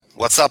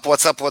What's up?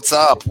 What's up? What's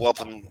up?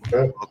 Welcome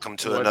to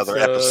What's another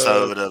up?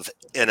 episode of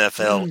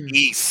NFL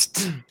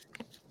East.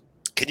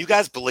 Can you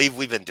guys believe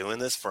we've been doing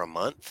this for a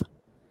month?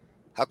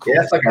 How cool!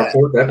 Yeah, it's like our that?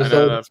 fourth I episode.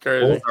 know, that's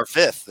crazy. Our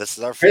fifth. This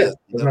is our Fifth. fifth.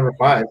 This is number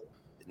 5.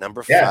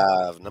 Number Yeah.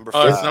 five. Number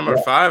Oh, five. it's number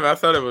 5? I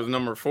thought it was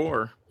number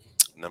 4.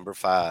 Number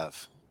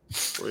 5.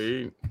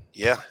 Sweet.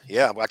 Yeah.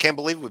 Well, I can't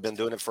believe we've been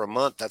doing it for a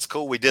month. That's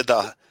cool. We did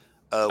the.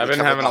 I've been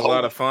having a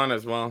lot of fun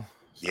as well.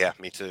 Yeah,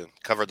 me too.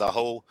 Covered the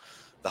whole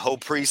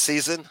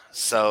preseason.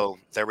 So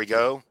there we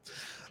go.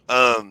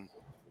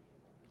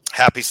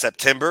 Happy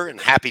September and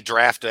happy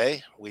draft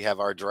day. We have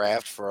our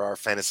draft for our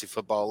fantasy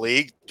football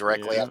league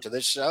directly after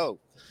this show.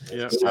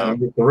 Yeah.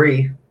 Number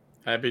 3.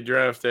 Happy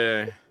draft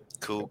day.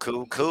 Cool.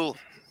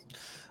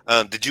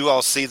 Did you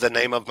all see the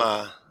name of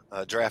my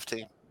draft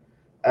team?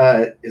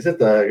 Is it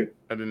the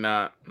I did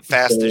not.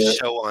 Fastest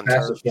show on turf.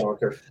 fastest show on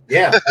turf?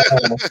 Yeah.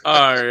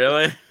 Oh,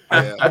 really?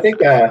 Yeah. I think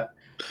that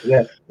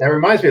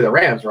reminds me of the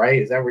Rams,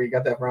 right? Is that where you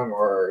got that from?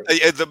 Or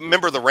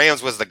Remember, the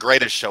Rams was the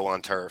greatest show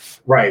on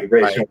turf. right, the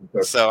greatest Right. show on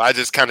turf. So I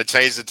just kind of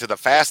changed it to the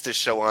fastest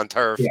show on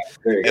turf. Yeah,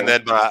 there you And go.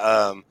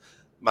 then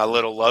my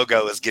little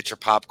logo is "Get your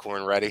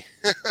popcorn ready."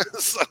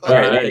 So,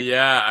 Right.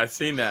 Yeah, I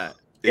seen that.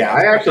 Yeah, I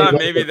I actually thought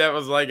looked maybe at- that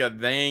was like a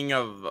thing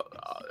of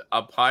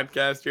a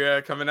podcast you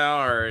had coming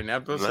out or an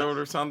episode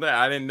or something.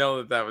 I didn't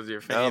know that was your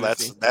no,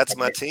 fantasy. that's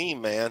my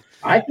team, man.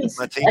 I can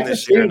my team I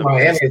this can year see in the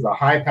Miami West. is a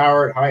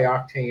high-powered,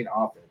 high-octane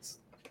offense.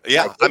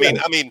 Yeah, Like,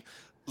 I mean,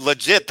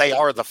 legit, they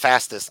are the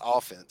fastest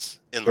offense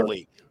in the Sure.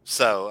 league.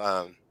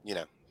 So,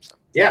 so.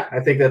 Yeah,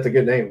 I think that's a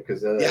good name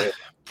because Yeah,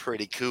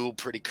 pretty cool.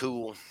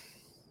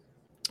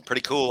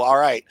 All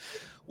right.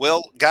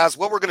 Well, guys,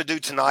 what we're going to do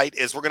tonight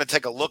is we're going to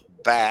take a look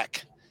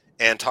back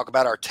and talk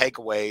about our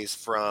takeaways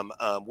from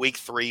week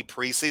 3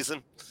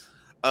 preseason.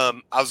 I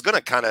was going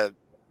to kind of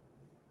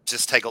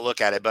just take a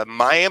look at it, but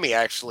Miami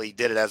actually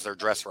did it as their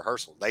dress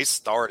rehearsal. They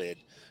started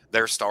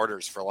their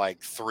starters for like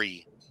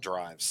 3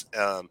 drives.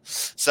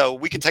 So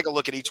we can take a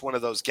look at each one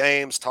of those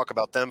games, talk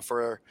about them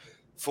for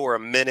a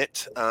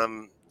minute,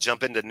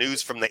 jump into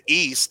news from the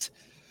East.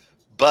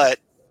 But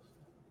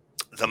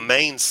the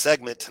main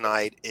segment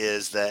tonight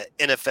is the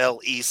NFL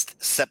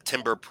East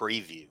September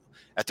preview.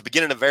 At the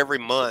beginning of every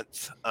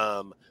month,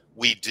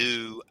 we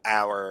do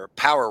our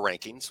power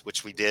rankings,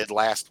 which we did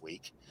last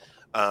week.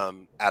 Out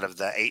of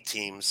the 8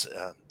 teams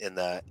in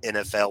the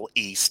NFL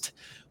East,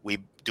 we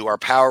do our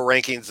power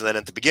rankings, and then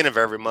at the beginning of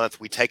every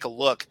month, we take a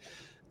look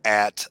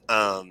at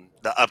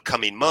the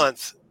upcoming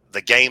month,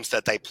 the games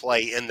that they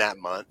play in that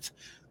month.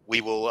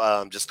 We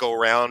will just go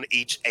around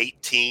each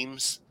 8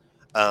 teams,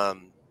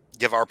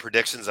 give our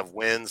predictions of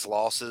wins,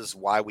 losses,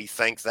 why we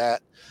think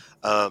that.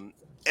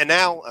 And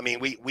now, I mean,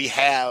 we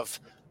have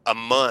a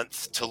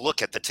month to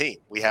look at the team.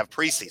 We have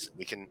preseason.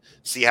 We can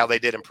see how they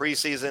did in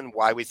preseason,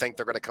 why we think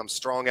they're going to come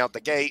strong out the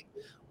gate,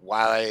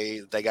 why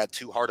they got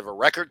too hard of a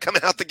record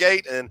coming out the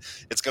gate, and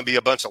it's going to be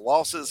a bunch of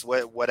losses,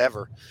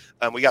 whatever.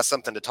 We got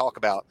something to talk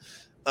about.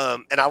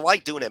 And I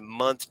like doing it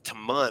month to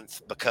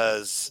month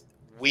because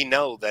we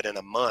know that in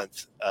a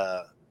month,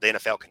 the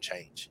NFL can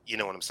change. You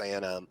know what I'm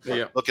saying?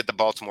 Yeah. Look at the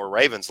Baltimore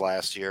Ravens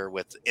last year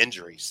with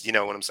injuries. You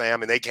know what I'm saying? I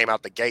mean, they came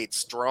out the gate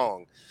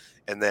strong,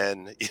 and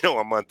then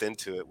a month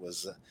into it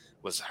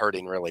was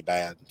hurting really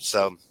bad.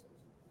 So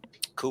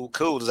cool.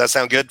 Does that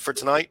sound good for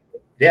tonight?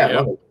 Yeah, Yeah.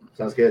 love it.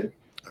 Sounds good.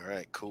 All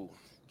right, cool.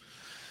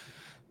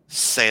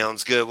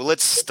 Sounds good. Well,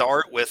 let's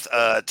start with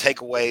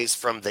takeaways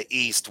from the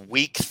East,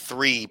 week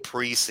 3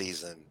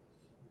 preseason.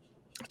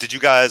 Did you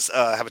guys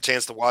have a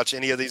chance to watch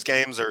any of these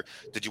games, or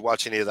did you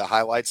watch any of the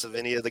highlights of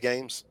any of the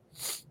games?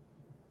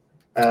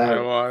 I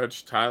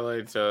watched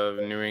highlights of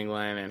New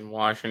England and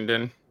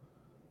Washington.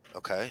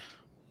 Okay.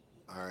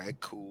 All right,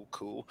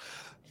 cool.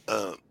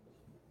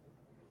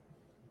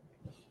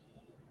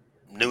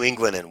 New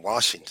England and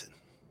Washington.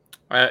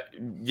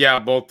 Yeah,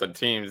 both the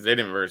teams. They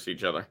didn't verse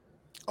each other.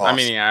 Awesome. I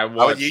mean, I Oh,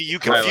 watched you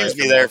highlights confused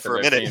me of there both for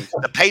of a their minute.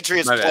 teams. The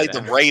Patriots My bad, played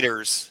the man.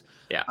 Raiders.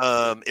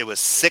 Yeah. It was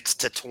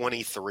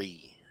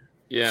 6-23.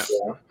 Yeah.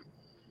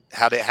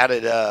 How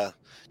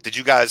did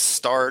you guys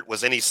start?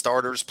 Was any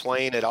starters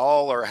playing at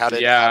all, or how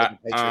did the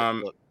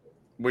Patriots look?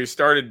 We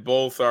started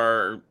both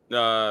our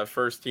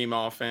first team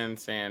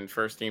offense and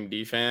first team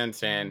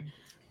defense, and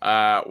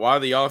while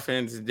the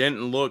offense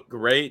didn't look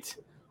great,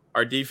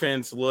 our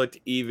defense looked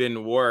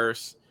even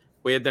worse.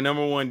 We had the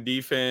number 1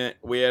 defense.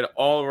 We had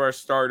all of our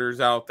starters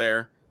out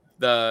there.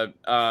 The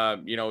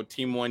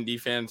team 1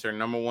 defense or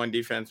number 1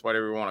 defense,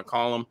 whatever you want to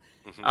call them,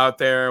 out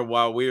there,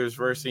 while we was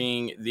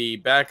versing the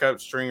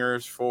backup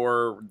stringers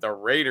for the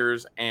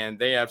Raiders, and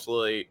they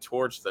absolutely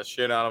torched the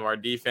shit out of our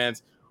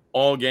defense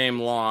all game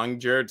long.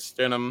 Jared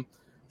Stidham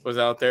was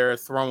out there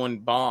throwing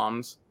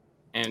bombs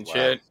and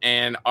shit,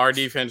 and our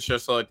defense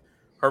just looked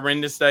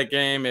horrendous that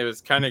game. It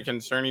was kind of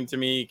concerning to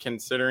me,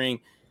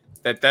 considering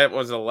that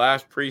was the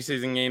last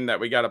preseason game that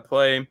we got to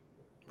play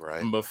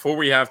before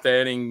we have to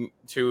head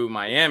to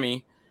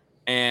Miami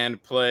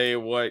and play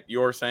what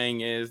you're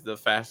saying is the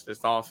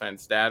fastest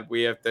offense, Dad.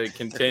 We have to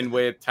contend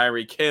with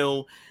Tyreek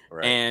Hill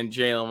and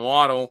Jalen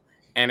Waddle,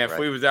 And if Right.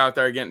 we was out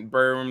there getting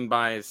burned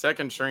by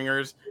second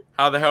stringers,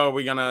 how the hell are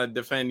we gonna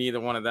defend either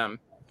one of them?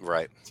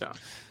 Right. So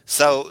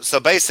So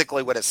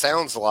basically, what it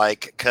sounds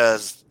like,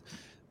 because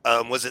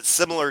was it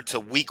similar to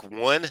week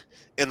 1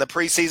 in the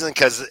preseason?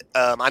 Because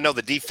I know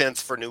the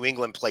defense for New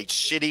England played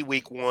shitty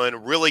week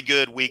 1, really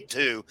good week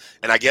 2,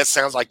 and I guess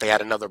sounds like they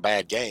had another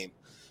bad game.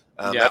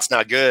 That's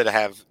not good to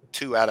have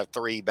 2 out of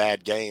 3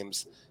 bad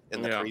games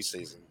in the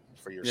preseason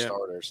for your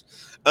starters.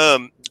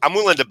 I'm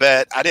willing to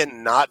bet, I did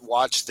not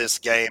watch this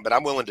game, but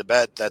I'm willing to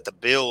bet that the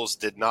Bills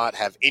did not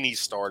have any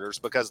starters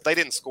because they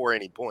didn't score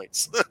any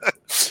points.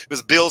 It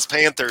was Bills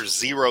Panthers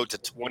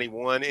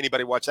 0-21.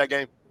 Anybody watch that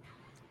game?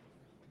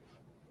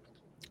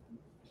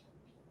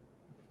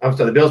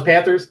 So the Bills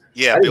Panthers?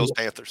 Yeah, Bills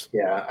Panthers.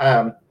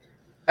 Yeah.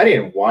 I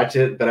didn't watch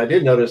it, but I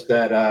did notice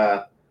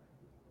that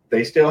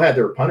they still had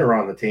their punter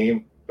on the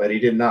team, but he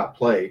did not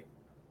play.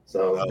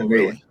 So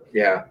really?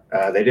 Yeah,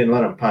 they didn't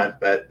let him punt,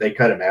 but they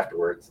cut him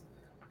afterwards.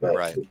 But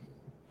right.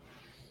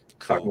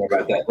 Talk more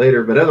about that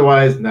later. But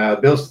otherwise, no,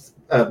 Bills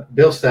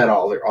sat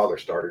all their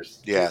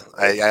starters. Yeah,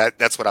 I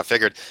that's what I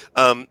figured.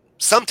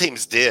 Some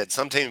teams did.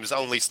 Some teams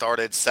only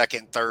started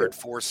second, third,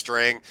 fourth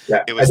string.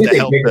 Yeah, it was to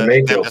help them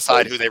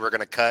decide who they were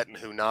going to cut and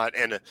who not.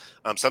 And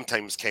some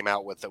teams came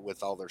out with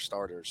all their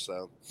starters.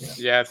 So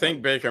yeah, I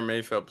think Baker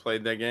Mayfield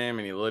played that game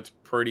and he looked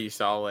pretty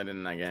solid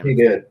in that game. He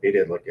did. He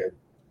did look good.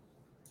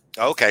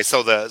 Okay,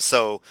 so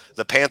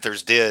the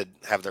Panthers did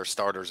have their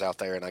starters out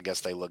there, and I guess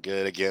they look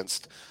good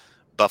against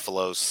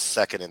Buffalo's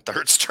second and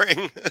third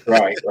string.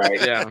 Right.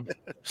 Yeah.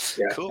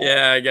 Cool.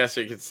 Yeah, I guess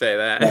you could say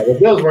that. The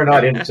Bills were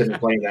not interested in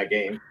playing that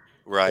game.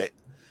 Right.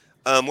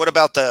 What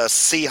about the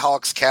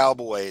Seahawks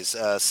Cowboys?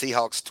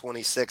 Seahawks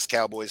 26,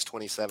 Cowboys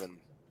 27.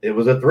 It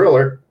was a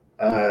thriller.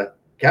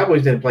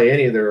 Cowboys didn't play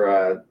any of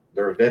their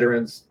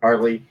veterans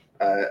hardly,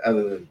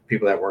 other than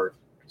people that were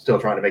still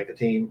trying to make the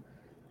team.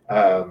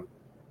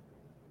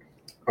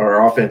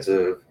 Our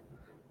offensive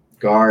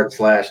guard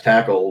 /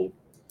 tackle,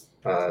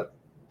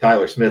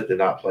 Tyler Smith, did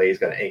not play. He's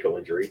got an ankle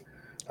injury.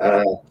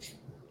 But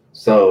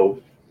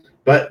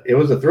it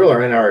was a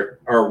thriller, and our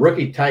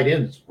rookie tight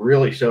ends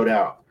really showed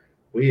out.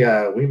 We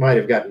might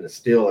have gotten a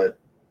steal at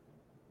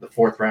the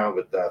 4th round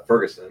with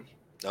Ferguson.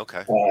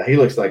 Okay. He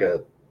looks like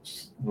a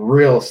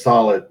real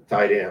solid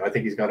tight end. I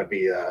think he's going to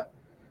be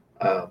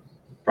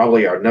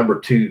probably our number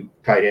 2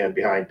 tight end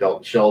behind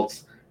Dalton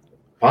Schultz,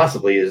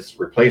 possibly his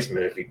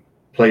replacement if he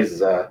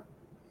plays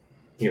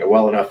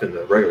well enough in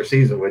the regular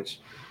season, which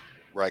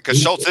right,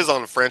 because Schultz is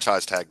on a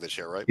franchise tag this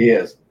year, right? He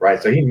is,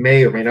 right. So he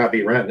may or may not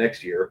be around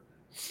next year.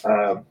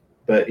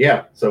 But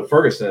yeah, so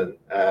Ferguson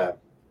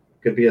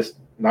could be a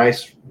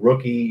nice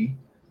rookie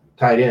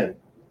tight end,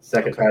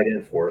 second tight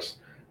end for us.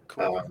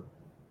 Cool.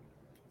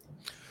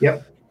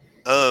 Yep.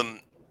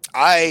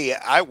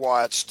 I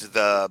watched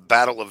the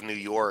Battle of New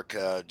York.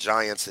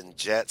 Giants and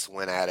Jets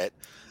went at it.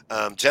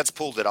 Jets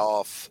pulled it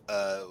off.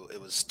 It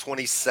was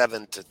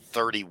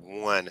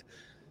 27-31.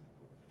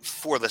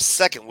 For the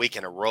second week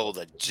in a row,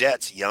 the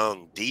Jets'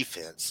 young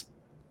defense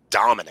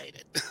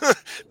dominated.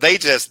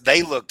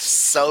 They looked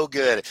so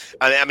good.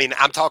 I mean,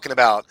 I'm talking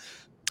about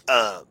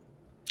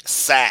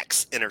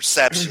sacks,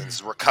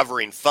 interceptions,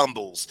 recovering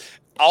fumbles.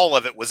 All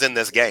of it was in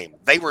this game.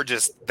 They were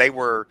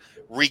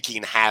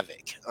wreaking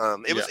havoc.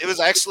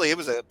 It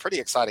was a pretty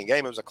exciting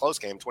game. It was a close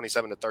game,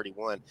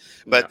 27-31.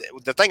 But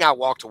the thing I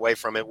walked away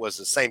from it was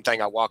the same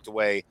thing I walked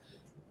away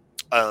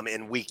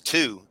in week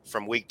 2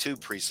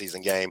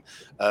 preseason game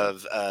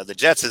of the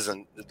Jets.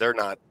 They're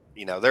not,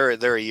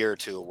 they're a year or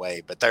two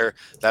away, but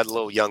that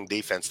little young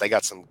defense, they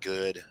got some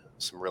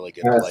really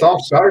good players.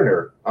 Sauce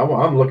Gardner,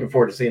 I'm looking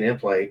forward to seeing him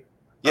play.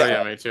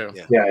 Yeah, me too.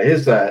 Yeah,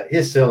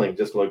 his ceiling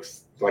just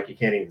looks like you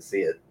can't even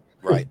see it.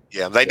 Right.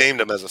 Yeah, they named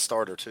him as a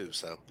starter too.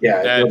 So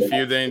yeah, a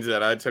few things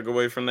that I took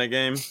away from that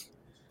game.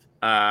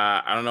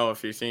 I don't know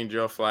if you've seen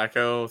Joe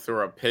Flacco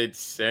throw a pick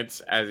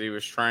 6 as he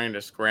was trying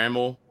to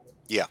scramble.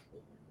 Yeah.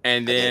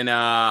 And then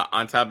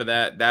on top of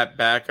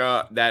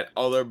that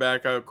other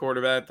backup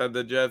quarterback that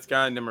the Jets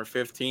got, number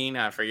 15,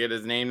 I forget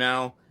his name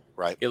now.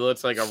 Right. He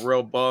looks like a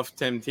real buff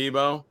Tim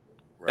Tebow.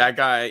 Right. That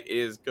guy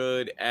is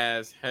good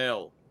as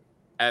hell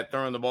at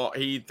throwing the ball.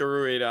 He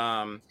threw it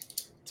to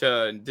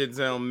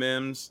Denzel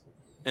Mims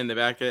in the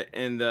back of the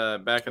end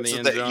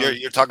zone.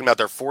 You're talking about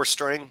their 4th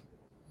string?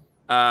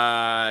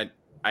 I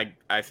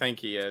think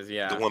he is,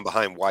 yeah. The one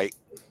behind White?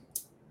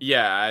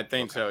 Yeah, I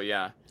think so,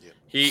 yeah.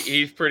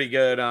 He's pretty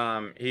good.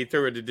 He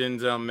threw it to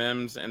Denzel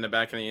Mims in the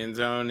back of the end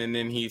zone, and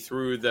then he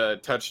threw the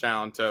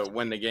touchdown to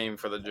win the game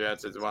for the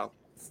Jets as well.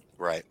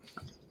 Right.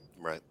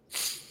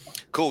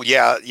 Cool.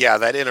 Yeah.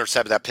 That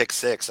intercept, that pick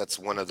 6, that's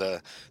one of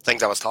the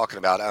things I was talking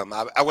about.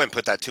 I wouldn't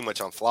put that too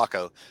much on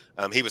Flacco.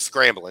 He was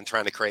scrambling,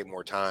 trying to create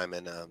more time,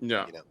 and has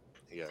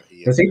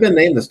he been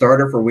named the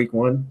starter for week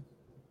 1?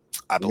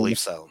 I believe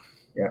so.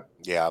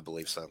 Yeah, I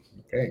believe so.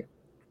 Okay.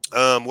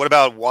 What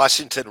about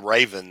Washington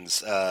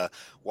Ravens?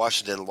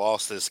 Washington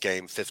lost this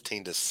game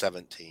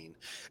 15-17,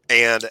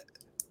 and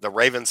the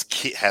Ravens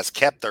has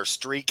kept their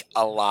streak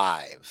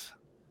alive.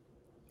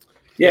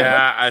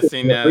 Yeah, I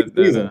seen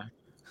that.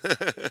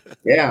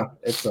 Yeah,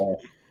 it's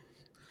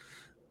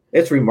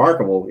It's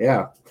remarkable.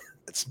 Yeah.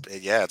 It's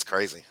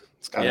crazy.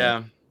 It's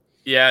crazy.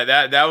 Yeah,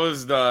 that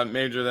was the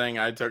major thing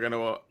I took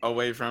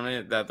away from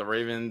it, that the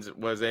Ravens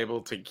was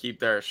able to keep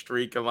their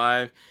streak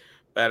alive.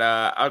 But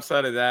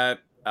outside of that,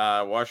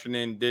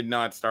 Washington did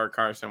not start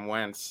Carson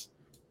Wentz.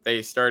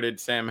 They started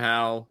Sam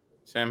Howell.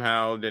 Sam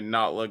Howell did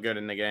not look good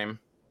in the game.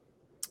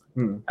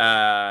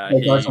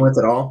 Carson Wentz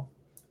at all?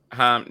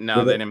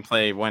 No, they didn't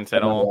play Wentz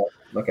at all.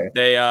 Okay.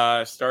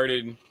 They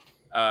started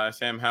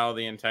Sam Howell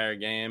the entire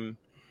game,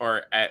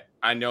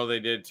 I know they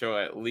did till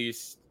at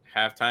least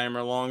halftime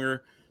or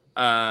longer.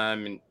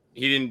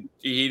 He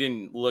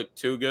didn't look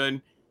too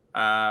good,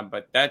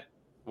 but that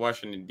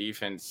Washington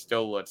defense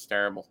still looks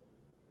terrible.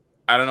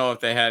 I don't know if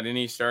they had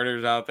any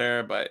starters out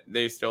there, but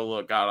they still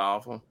look god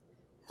awful.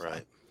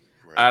 Right.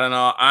 I don't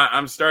know.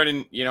 I'm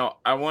starting.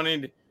 I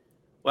wanted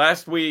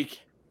last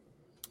week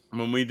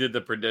when we did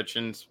the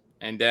predictions,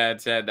 and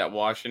Dad said that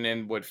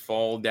Washington would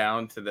fall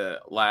down to the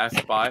last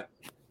spot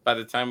by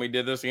the time we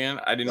did this again.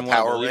 I didn't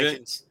want to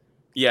believe it.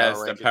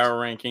 Yes, the power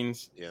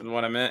rankings is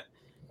what I meant.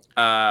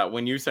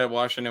 When you said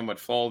Washington would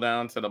fall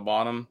down to the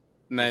bottom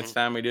next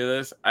time we do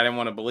this, I didn't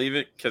want to believe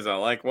it because I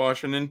like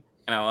Washington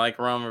and I like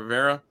Ron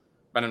Rivera,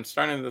 but I'm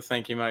starting to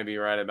think he might be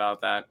right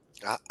about that.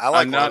 I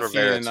like Ron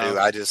Rivera too.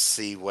 I just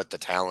see what the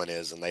talent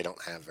is, and they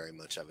don't have very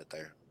much of it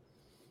there.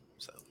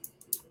 So,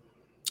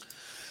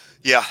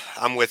 yeah,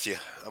 I'm with you.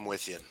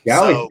 Yeah,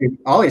 I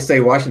always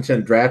say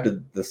Washington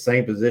drafted the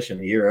same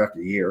position year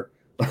after year.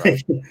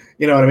 Right.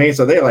 You know what I mean?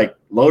 So they like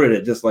loaded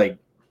it just like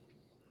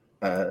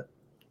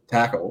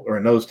tackle or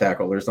a nose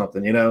tackle or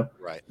something,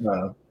 Right.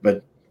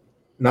 But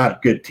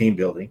not good team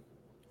building.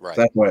 Right.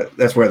 So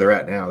that's where they're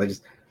at now. They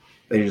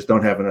just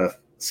don't have enough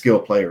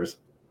skilled players.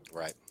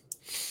 Right.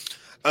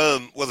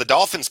 Well, the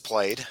Dolphins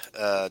played.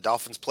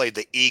 Dolphins played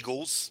the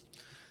Eagles.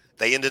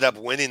 They ended up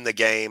winning the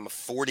game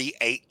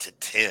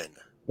 48-10.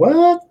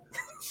 What?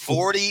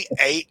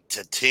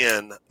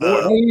 48-10.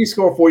 How do you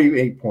score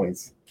 48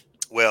 points?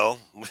 Well,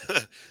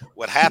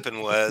 what happened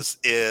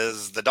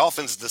is the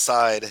Dolphins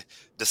decided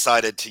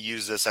to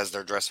use this as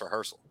their dress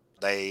rehearsal.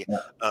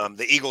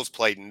 The Eagles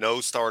played no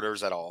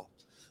starters at all,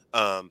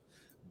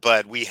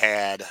 but we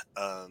had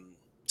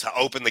to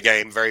open the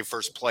game. Very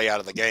first play out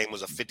of the game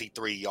was a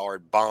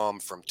 53-yard bomb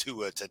from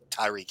Tua to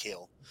Tyreek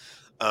Hill,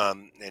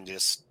 and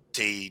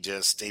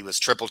he was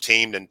triple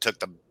teamed and took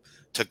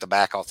the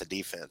back off the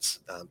defense.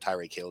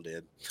 Tyreek Hill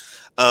did.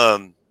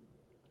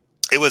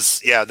 It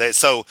was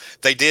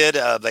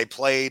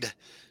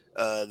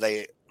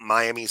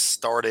Miami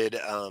started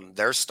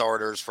their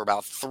starters for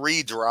about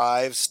 3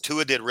 drives.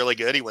 Tua did really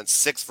good. He went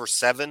 6 for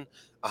 7,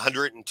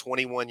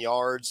 121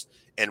 yards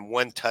and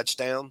 1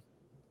 touchdown.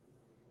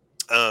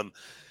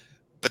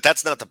 But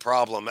that's not the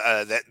problem.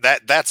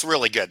 That's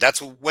really good.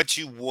 That's what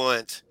you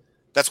want.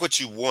 That's what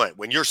you want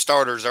when your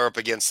starters are up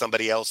against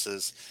somebody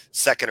else's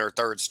second or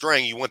third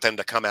string. You want them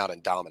to come out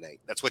and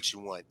dominate. That's what you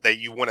want.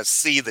 You want to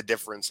see the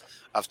difference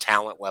of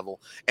talent level,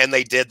 and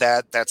they did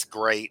that. That's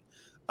great.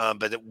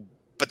 But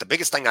the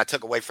biggest thing I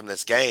took away from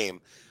this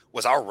game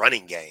was our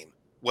running game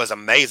was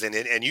amazing.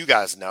 And you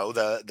guys know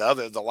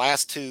the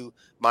last 2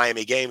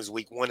 Miami games,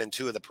 week 1 and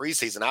 2 of the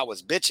preseason, I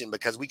was bitching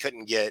because we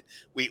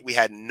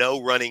had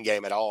no running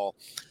game at all.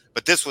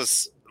 But this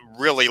was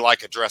really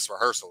like a dress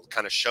rehearsal.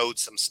 Kind of showed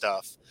some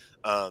stuff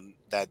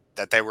that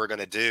they were going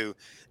to do.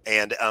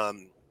 And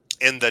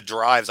in the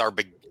drives,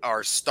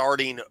 our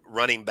starting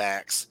running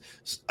backs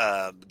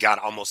got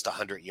almost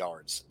 100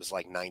 yards. It was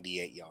like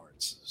 98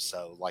 yards.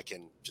 So like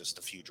in just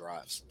a few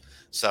drives.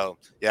 So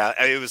yeah,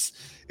 it was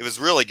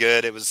really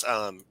good. It was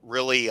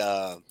really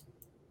a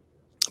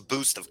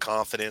boost of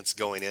confidence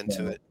going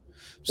into it.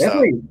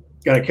 Definitely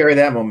going to carry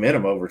that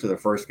momentum over to the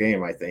first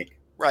game, I think.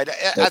 Right.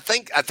 I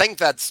think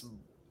that's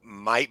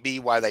might be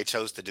why they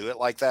chose to do it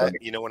like that. Right.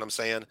 You know what I'm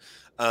saying?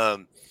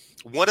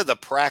 One of the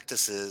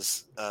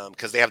practices,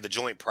 because they have the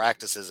joint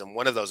practices, and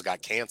one of those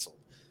got canceled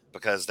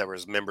because there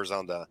was members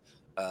on the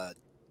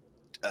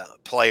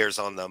players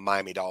on the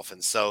Miami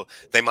Dolphins. So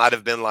they might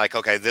have been like,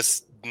 okay,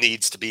 this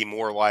needs to be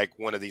more like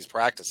one of these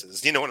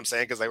practices. You know what I'm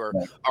saying? Because they were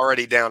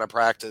already down a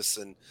practice.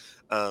 And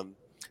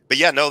but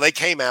yeah, no, they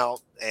came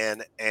out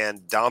and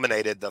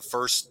dominated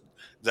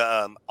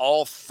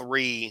all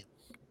 3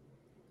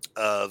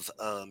 of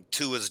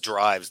Tua's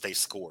drives. They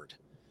scored.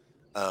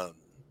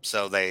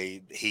 So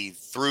he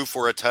threw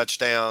for a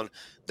touchdown,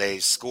 they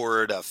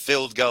scored a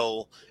field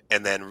goal,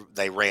 and then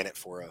they ran it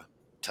for a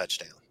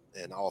touchdown.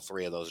 And all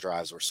 3 of those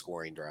drives were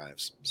scoring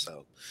drives.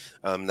 So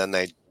then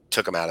they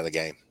took him out of the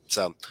game.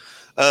 So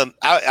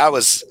I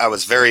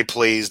was very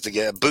pleased to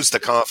get a boost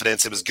of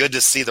confidence. It was good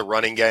to see the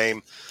running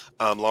game.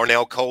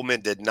 Larnell Coleman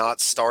did not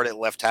start at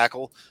left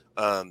tackle.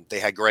 They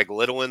had Greg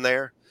Little in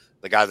there,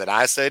 the guy that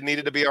I said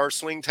needed to be our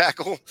swing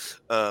tackle.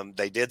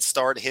 They did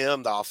start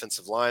him. The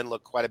offensive line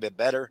looked quite a bit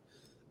better.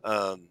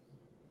 And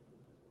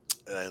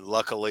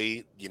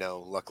luckily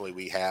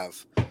we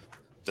have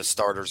the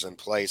starters in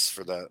place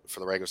for the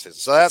regular season.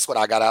 So that's what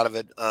I got out of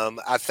it.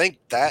 I think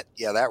that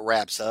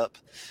wraps up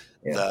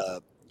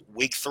the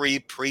week 3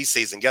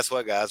 preseason. Guess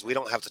what, guys? We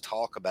don't have to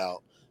talk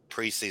about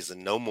preseason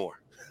no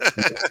more.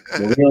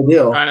 The real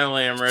deal.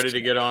 Finally, I'm ready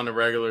to get on the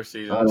regular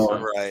season. I know.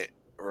 So.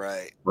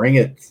 Right. Bring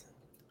it.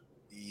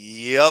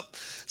 Yep.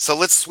 So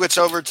let's switch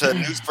over to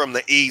news from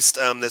the East.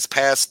 This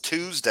past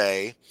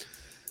Tuesday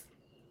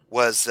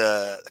was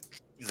the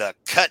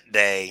cut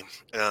day,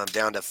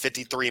 down to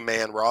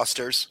 53-man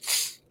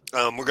rosters.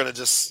 We're going to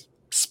just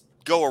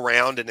go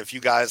around, and if you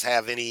guys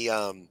have any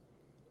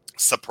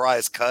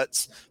surprise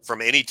cuts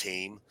from any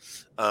team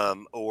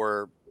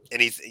or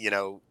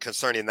anything,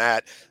 concerning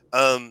that.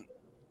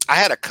 I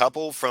had a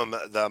couple from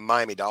the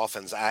Miami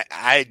Dolphins.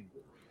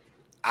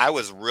 I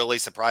was really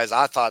surprised.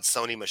 I thought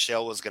Sony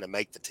Michel was going to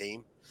make the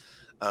team,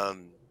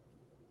 and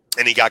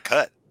he got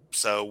cut.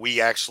 So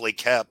we actually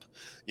kept,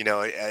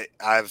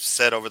 I've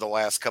said over the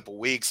last couple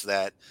weeks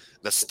that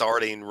the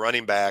starting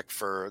running back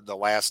for the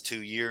last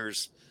 2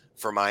 years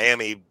for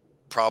Miami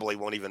probably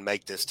won't even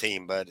make this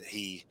team, but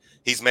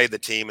he's made the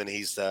team, and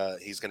he's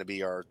going to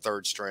be our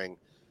third string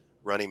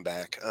running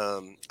back.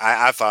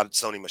 I thought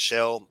Sony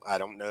Michel. I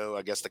don't know.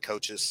 I guess the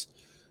coaches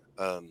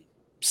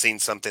seen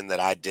something that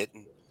I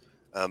didn't.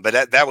 But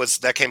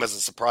that came as a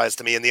surprise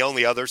to me. And the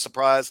only other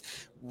surprise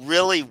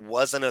really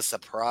wasn't a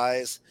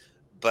surprise,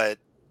 but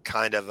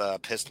kind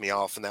of pissed me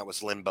off, and that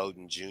was Lynn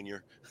Bowden Jr.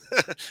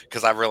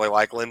 because I really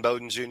like Lynn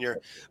Bowden Jr.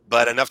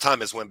 But enough time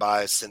has went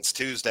by since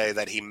Tuesday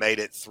that he made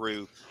it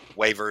through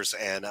waivers,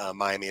 and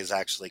Miami has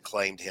actually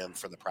claimed him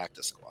for the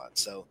practice squad.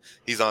 So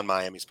he's on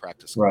Miami's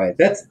practice squad. Right.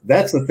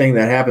 That's the thing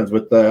that happens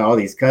with all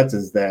these cuts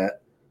is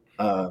that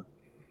I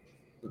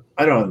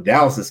don't know, in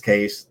Dallas's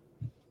case,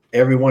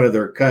 every one of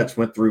their cuts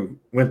went through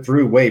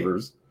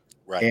waivers,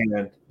 right?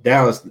 And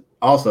Dallas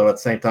also at the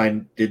same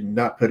time did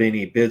not put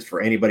any bids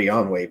for anybody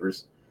on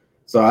waivers.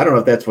 So I don't know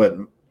if that's what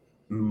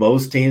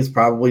most teams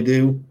probably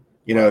do.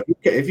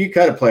 If you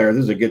cut a player,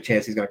 there's a good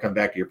chance he's going to come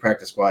back to your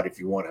practice squad if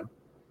you want him.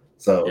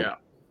 So yeah.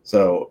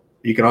 So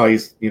you can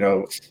always,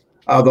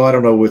 although I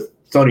don't know with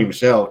Sony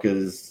Michel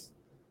because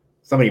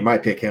somebody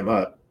might pick him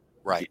up,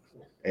 right?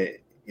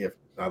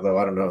 Although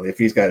I don't know if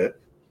he's got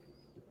it.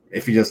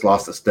 If he just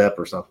lost a step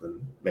or something,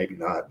 maybe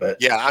not. But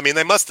yeah, I mean,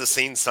 they must have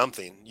seen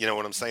something. You know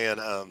what I'm saying?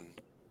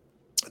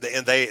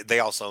 And they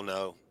also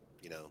know.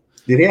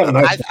 Did he have a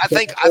nice I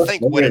think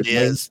what it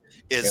is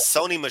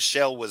Sony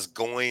Michel was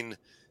going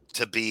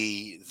to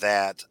be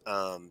that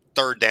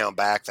third down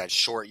back, that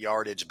short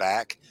yardage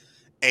back,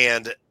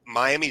 and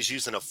Miami's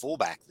using a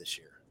fullback this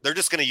year. They're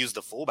just going to use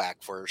the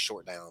fullback for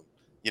short down.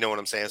 You know what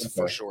I'm saying? Okay.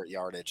 For short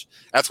yardage.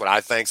 That's what I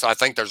think. So I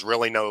think there's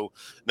really no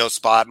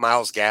spot.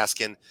 Myles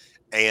Gaskin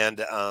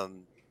and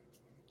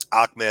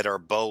Ahmed are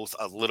both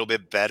a little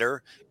bit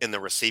better in the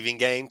receiving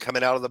game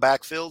coming out of the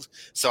backfield.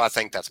 So I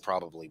think that's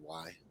probably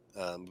why.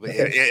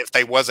 If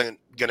they wasn't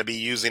going to be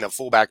using a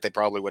fullback, they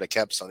probably would have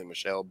kept Sony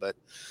Michel, but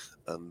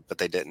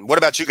they didn't. What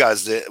about you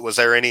guys? Was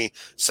there any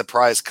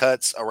surprise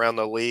cuts around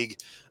the league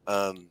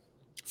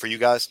for you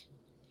guys?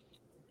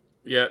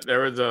 Yeah,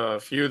 there was a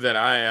few that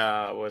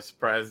I was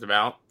surprised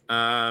about.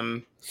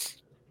 I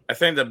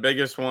think the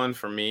biggest one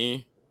for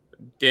me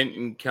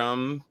didn't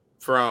come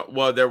from,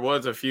 well, there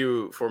was a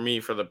few for me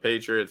for the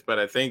Patriots, but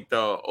I think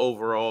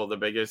the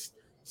biggest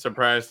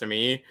surprise to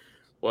me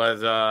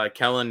was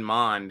Kellen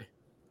Mond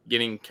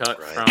getting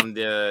cut from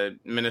the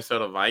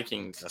Minnesota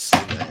Vikings.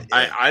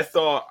 I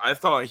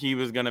thought he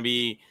was going to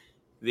be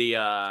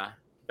the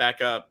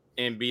backup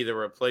and be the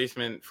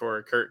replacement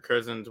for Kirk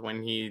Cousins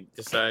when he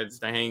decides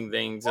to hang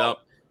things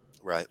up.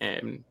 Right.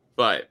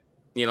 But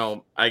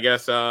I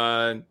guess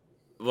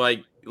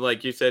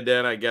like you said,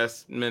 Dad, I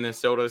guess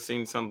Minnesota's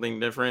seen something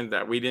different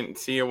that we didn't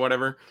see or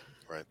whatever.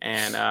 Right.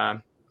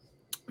 And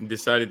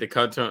decided to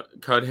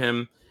cut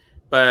him.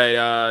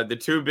 But the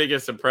two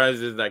biggest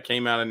surprises that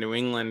came out of New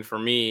England for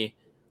me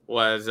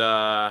was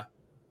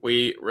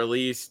we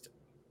released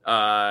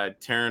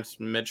Terrence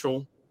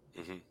Mitchell.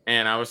 Mm-hmm.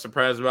 And I was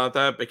surprised about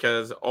that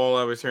because all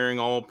I was hearing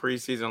all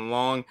preseason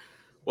long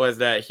was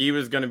that he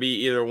was going to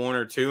be either one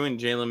or two and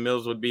Jalen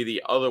Mills would be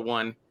the other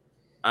one.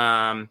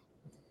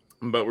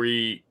 But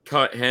we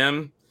cut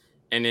him.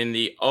 And then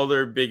the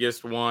other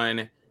biggest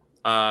one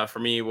for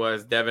me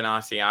was Devin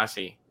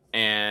Asiasi.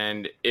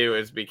 And it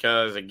was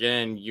because,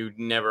 again, you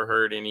never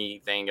heard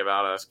anything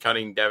about us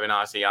cutting Devin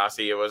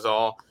Asiasi.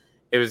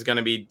 It was going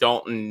to be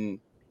Dalton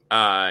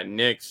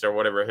Nix or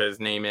whatever his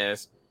name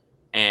is.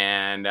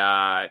 And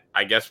I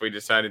guess we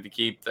decided to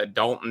keep the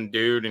Dalton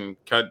dude and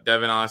cut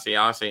Devin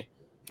Asiasi.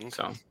 Okay.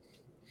 So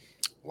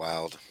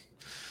wild.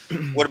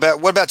 What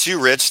about you,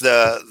 Rich?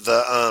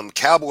 The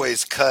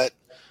Cowboys cut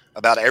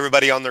about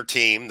everybody on their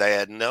team. They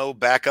had no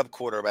backup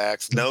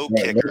quarterbacks, no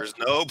kickers,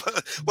 no.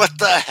 What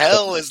the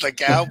hell is the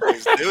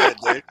Cowboys doing,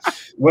 dude?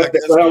 What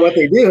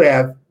they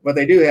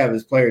do have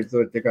is players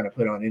that they're going to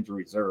put on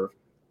injury reserve.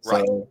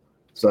 Right.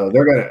 So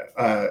they're going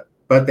to,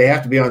 but they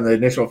have to be on the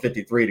initial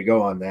 53 to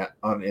go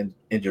on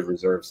injured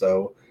reserve.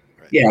 So,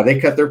 yeah, they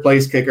cut their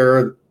place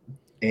kicker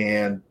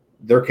and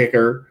their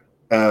kicker.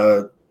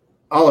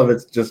 All of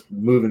it's just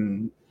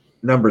moving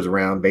numbers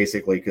around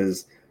basically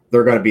because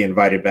they're going to be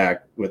invited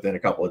back within a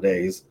couple of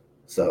days.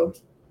 So,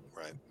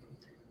 right.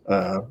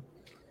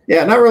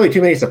 Yeah, not really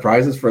too many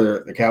surprises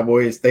for the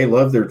Cowboys. They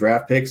love their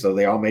draft picks, so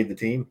they all made the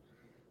team.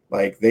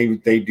 Like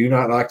they do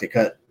not like to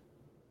cut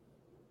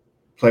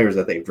players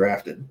that they've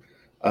drafted.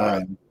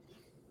 Right.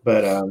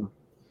 But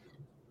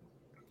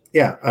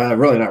yeah,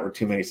 really not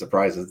too many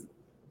surprises.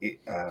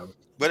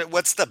 But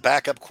what's the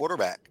backup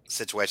quarterback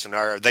situation?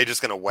 Are they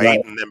just going to wait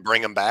Right. and then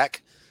bring him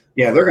back?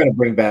 Yeah, they're going to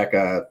bring back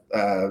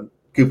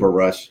Cooper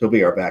Rush. He'll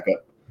be our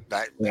backup.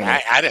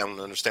 I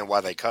don't understand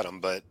why they cut him,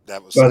 but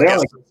that was. Well, they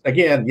only,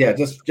 again, yeah,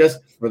 just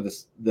for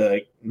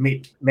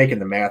making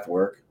the math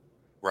work.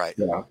 Right.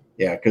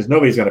 Yeah, because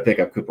nobody's going to pick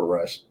up Cooper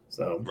Rush.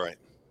 So right.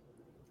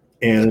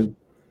 And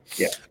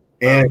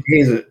and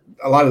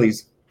a lot of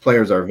these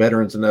players are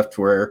veterans enough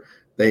to where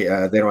they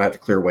don't have to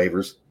clear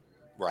waivers.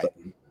 Right.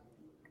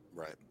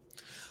 Right.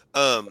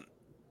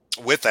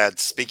 With that,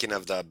 speaking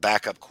of the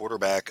backup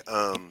quarterback,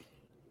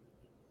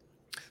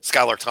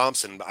 Skylar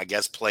Thompson, I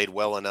guess, played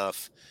well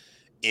enough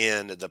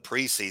in the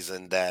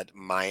preseason that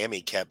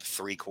Miami kept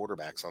 3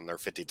 quarterbacks on their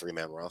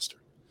 53-man roster.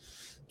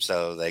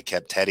 So they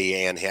kept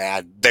Teddy and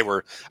they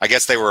were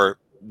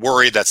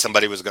worried that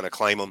somebody was going to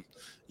claim him,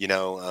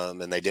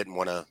 and they didn't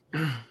want to,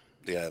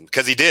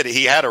 because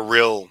he had a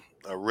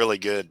really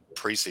good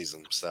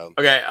preseason. So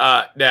okay,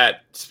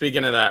 Dad.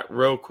 Speaking of that,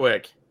 real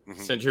quick,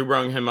 since you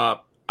brought him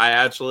up, I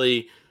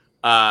actually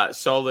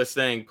saw this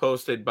thing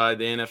posted by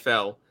the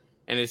NFL.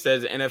 And it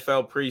says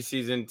NFL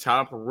preseason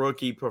top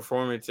rookie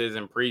performances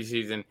in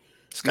preseason.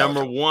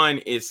 Number 1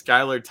 is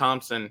Skylar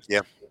Thompson. Yeah.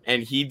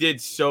 And he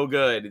did so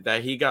good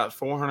that he got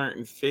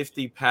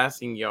 450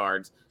 passing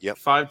yards,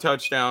 5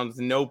 touchdowns,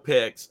 no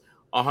picks,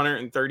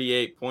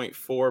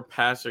 138.4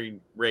 passer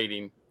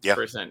rating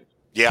percent.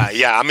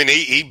 Yeah. I mean,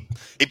 he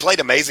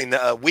played amazing.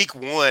 Week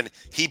 1,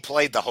 he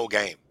played the whole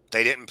game.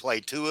 They didn't play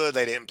Tua.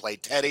 They didn't play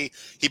Teddy.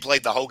 He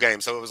played the whole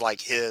game. So it was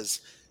like his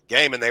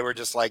game, and they were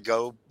just like,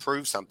 go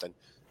prove something.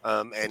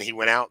 And he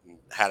went out and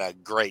had a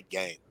great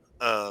game.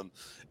 And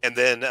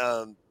then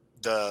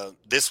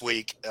this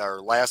week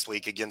or last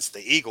week against the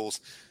Eagles,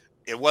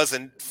 it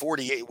wasn't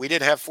 48. We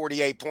didn't have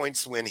 48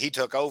 points when he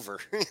took over.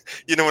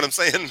 You know what I'm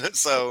saying?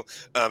 So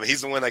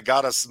he's the one that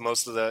got us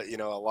most of the,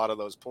 a lot of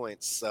those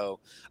points. So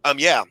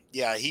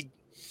it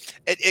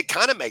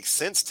kind of makes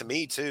sense to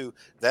me too.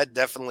 That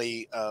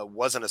definitely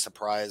wasn't a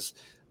surprise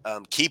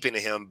keeping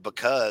him,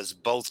 because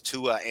both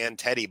Tua and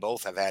Teddy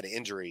both have had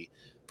injury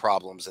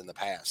problems in the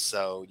past.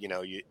 So, you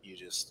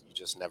just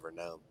never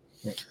know.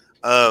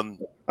 I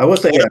will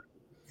say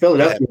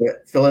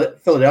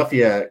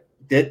Philadelphia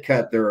did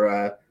cut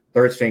their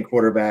third string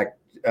quarterback,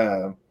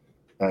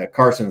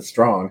 Carson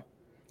Strong.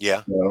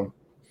 Yeah. So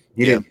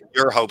he didn't.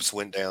 Your hopes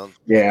went down.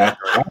 Yeah.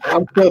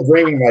 I'm still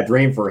dreaming my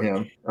dream for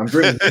him. I'm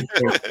dreaming.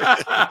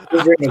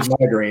 His dream is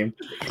my dream.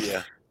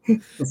 Yeah.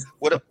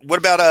 What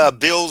about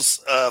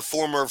Bill's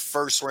former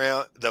first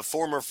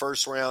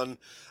round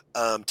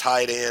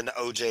tight end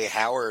OJ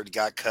Howard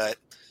got cut?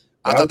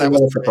 I thought that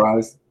was a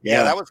surprise.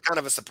 Yeah, that was kind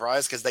of a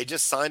surprise because they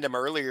just signed him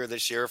earlier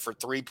this year for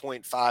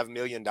 $3.5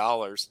 million.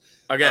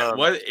 Okay,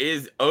 what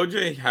is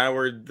OJ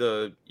Howard?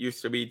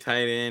 Used to be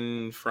tight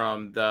end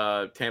from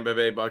the Tampa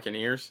Bay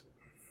Buccaneers.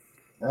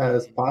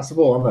 It's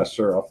possible. I'm not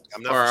sure.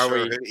 I'm not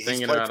sure. He's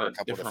played for a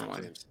couple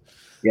different teams.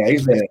 Yeah,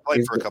 he's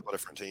played for a couple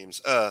different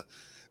teams. But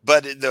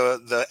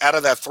the out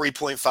of that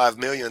 $3.5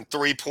 million,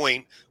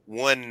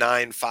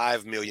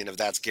 $3.195 million of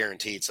that's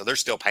guaranteed. So they're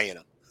still paying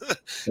him.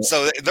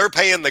 So they're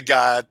paying the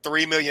guy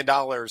 $3 million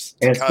and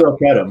still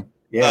cut him.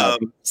 Yeah.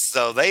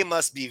 So they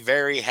must be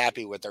very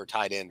happy with their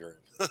tight end room.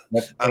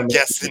 I'm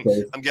guessing.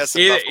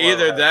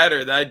 Either that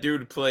or that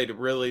dude played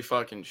really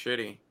fucking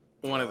shitty.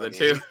 One of the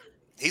two.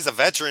 He's a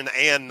veteran,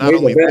 and not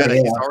only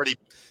that,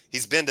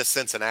 he's been to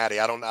Cincinnati.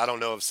 I don't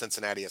know if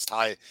Cincinnati has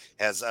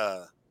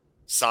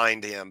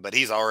signed him, but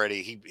he's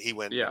already he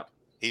went. Yeah.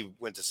 He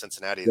went to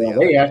Cincinnati. Yeah,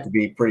 they have to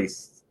be pretty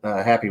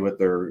happy with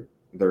their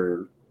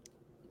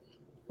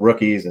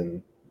rookies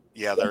and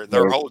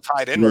their whole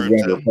tight end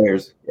room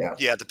players.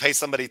 Yeah, to pay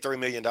somebody $3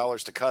 million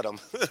to cut them.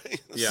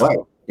 Right.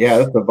 Yeah,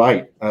 that's the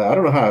bite. I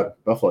don't know how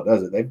Buffalo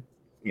does it. They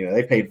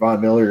paid Von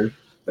Miller.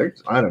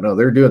 I don't know.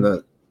 They're doing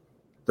the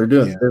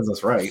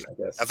business right, I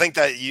guess. I think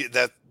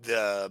that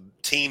the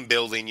team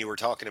building you were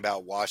talking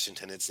about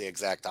Washington, it's the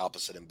exact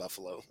opposite in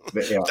Buffalo.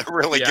 They're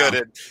really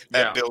good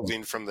at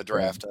building from the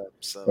draft up.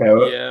 So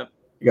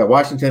you got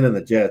Washington and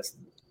the Jets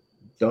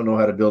don't know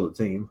how to build a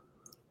team.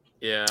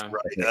 Yeah.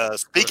 Right.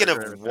 Speaking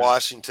of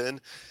Washington,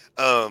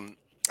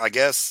 I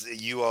guess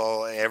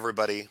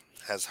everybody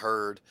has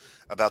heard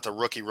about the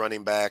rookie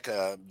running back,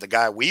 the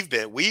guy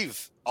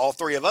all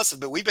three of us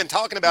we've been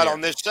talking about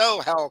on this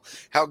show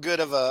how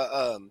good of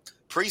a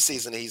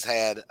preseason he's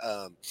had.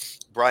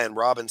 Brian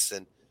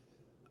Robinson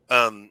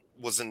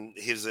was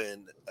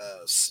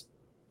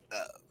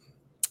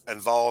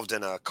involved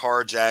in a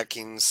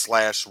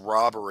carjacking /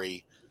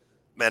 robbery.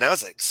 Man, that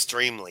was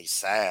extremely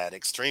sad,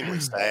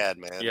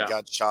 man. He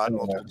got shot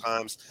multiple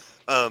times.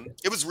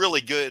 It was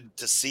really good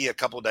to see a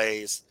couple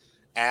days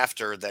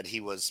after that he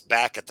was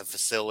back at the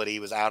facility. He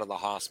was out of the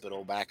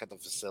hospital, back at the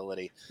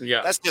facility.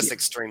 Yeah. That's just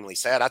extremely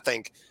sad. I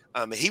think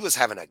he was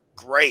having a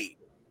great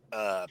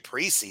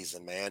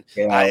preseason, man.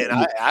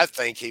 Yeah, I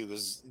think he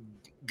was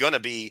going to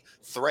be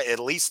at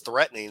least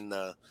threatening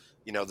the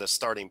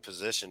starting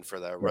position for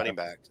the running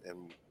back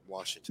in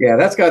Washington. Yeah,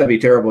 that's got to be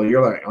terrible.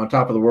 You're like on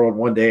top of the world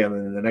one day, and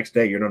then the next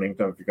day you don't even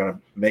know if you're going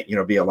to make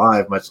be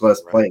alive, much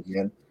less play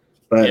again.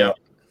 But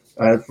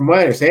from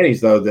my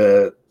understandings,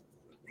 though,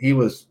 he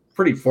was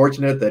pretty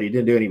fortunate that he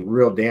didn't do any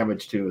real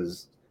damage to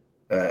his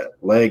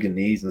leg and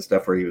knees and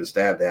stuff where he was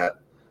stabbed at.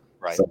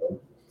 Right.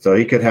 So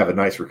he could have a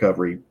nice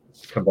recovery,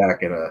 come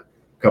back in a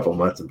couple of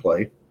months and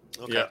play.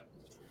 Okay. Yeah.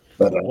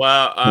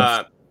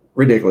 But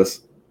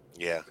ridiculous.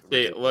 Yeah.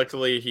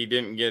 Luckily, he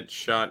didn't get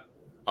shot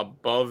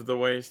above the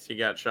waist. He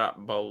got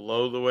shot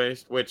below the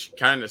waist, which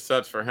kind of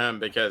sucks for him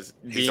because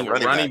being a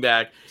running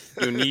back,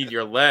 you need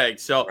your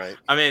legs. So,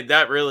 I mean,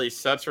 that really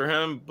sucks for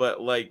him. But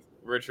like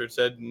Richard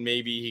said,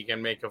 maybe he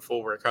can make a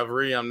full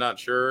recovery. I'm not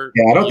sure.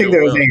 Yeah, I don't think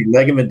there was any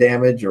ligament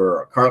damage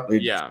or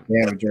cartilage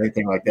damage or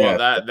anything like that.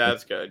 Well,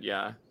 that's good.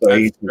 Yeah, so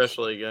that's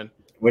especially good.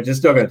 Which is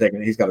still going to take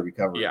him. He's got to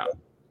recover. Yeah.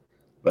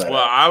 But,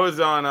 I was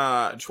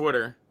on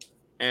Twitter,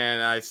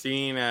 and I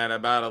seen at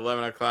about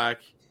 11 o'clock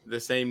the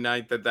same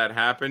night that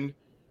happened,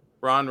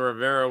 Ron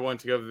Rivera went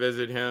to go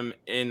visit him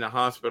in the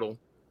hospital.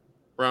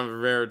 Ron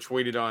Rivera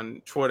tweeted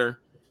on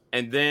Twitter.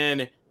 And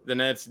then the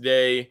next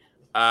day,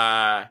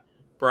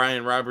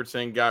 Brian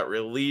Robertson got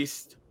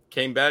released,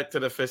 came back to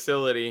the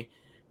facility,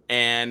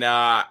 and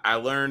I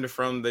learned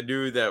from the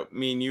dude that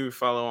me and you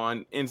follow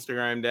on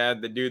Instagram,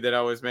 Dad, the dude that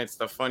always makes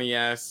the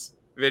funny-ass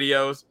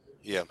videos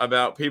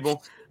about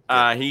people.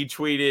 He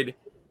tweeted,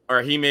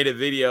 or he made a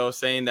video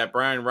saying that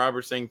Brian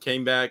Robertson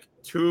came back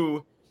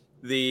to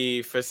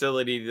the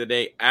facility the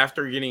day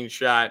after getting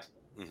shot.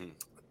 Mm-hmm.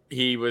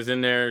 He was in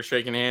there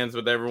shaking hands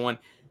with everyone.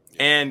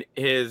 And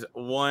his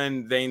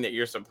one thing that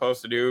you're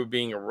supposed to do,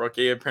 being a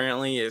rookie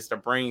apparently, is to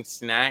bring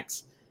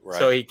snacks. Right.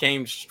 So he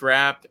came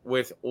strapped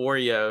with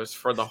Oreos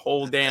for the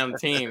whole damn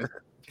team.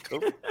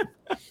 Cool.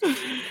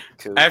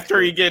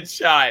 After he gets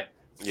shot.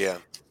 Yeah.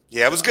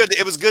 Yeah, it was good.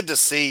 It was good to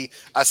see.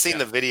 I seen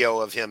the video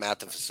of him at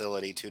the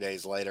facility 2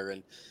 days later,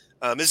 and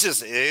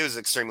it was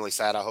extremely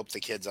sad. I hope the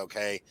kid's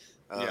okay.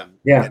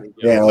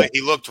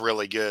 He looked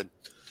really good.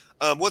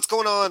 What's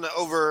going on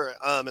over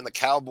in the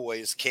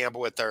Cowboys camp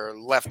with their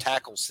left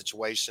tackle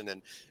situation,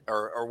 and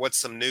or what's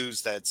some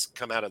news that's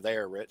come out of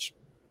there, Rich?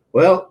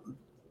 Well,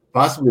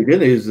 possibly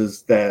good news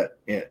is that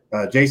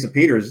Jason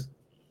Peters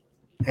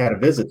had a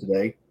visit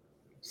today,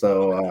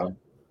 so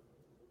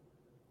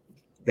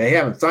they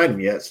haven't signed him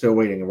yet. Still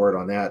waiting a word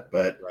on that,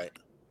 but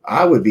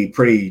I'd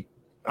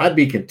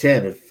be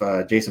content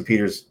if Jason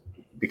Peters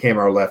became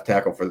our left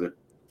tackle for the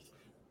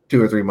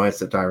 2 or 3 months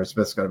that Tyron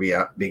Smith's going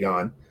to be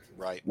gone.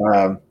 Right.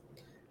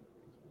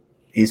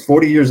 He's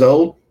 40 years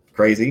old.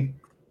 Crazy.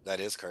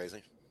 That is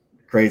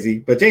crazy.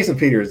 But Jason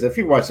Peters, if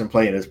you watch him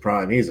play in his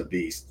prime, he's a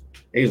beast.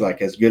 He's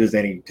like as good as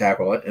any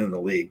tackle in the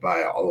league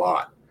by a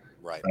lot.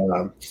 Right.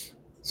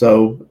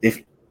 So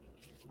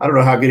I don't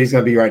know how good he's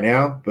going to be right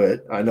now,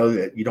 but I know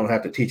that you don't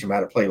have to teach him how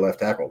to play left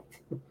tackle.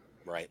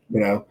 Right.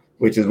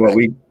 Which is what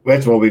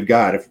we've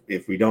got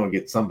if we don't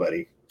get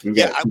somebody.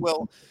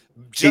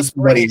 Just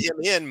bringing him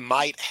in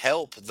might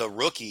help the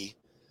rookie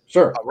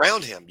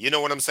around him. You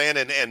know what I'm saying?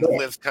 And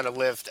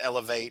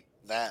elevate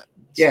that.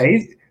 Yeah,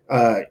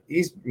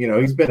 he's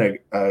been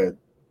a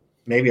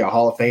maybe a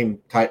Hall of Fame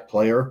type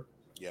player.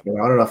 Yep.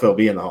 I don't know if he'll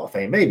be in the Hall of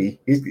Fame. Maybe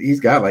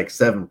he's got like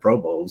 7 Pro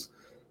Bowls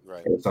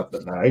or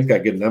something. He's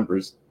got good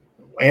numbers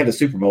and a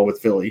Super Bowl with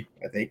Philly,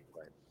 I think.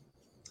 Right.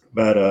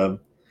 But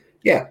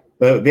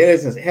but Ben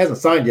hasn't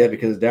signed yet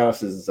because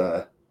Dallas is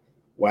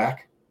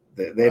whack.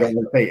 They don't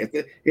want to pay.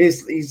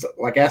 He's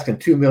like asking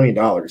 $2 million.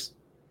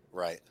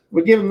 Right.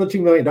 We give him the $2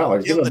 million.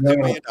 Give him the $2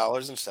 million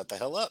and shut the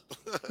hell up.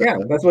 Yeah,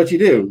 that's what you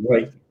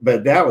do.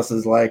 But Dallas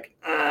is like,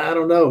 I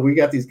don't know. We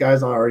got these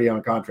guys already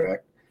on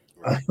contract,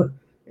 right.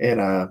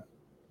 And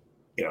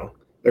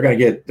they're gonna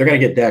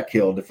get Dak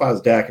killed. If I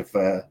was Dak, if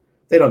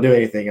they don't do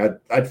anything,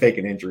 I'd fake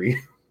an injury.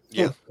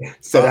 Yeah.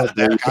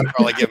 I'd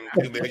probably give him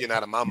 $2 million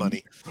out of my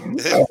money.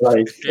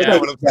 Right. Yeah.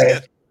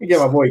 You get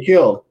my boy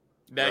killed.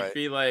 That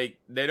be like,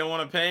 they don't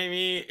want to pay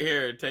me.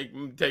 Here, take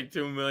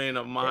 $2 million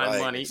of my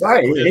money.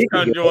 Right, just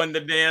come join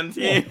the damn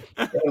team.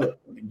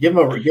 give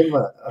him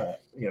a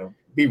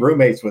be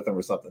roommates with him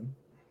or something.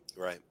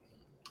 Right.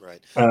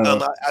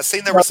 I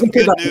seen there was some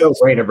good news.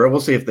 No-brainer, but we'll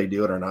see if they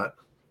do it or not.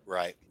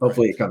 Right.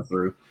 Hopefully it comes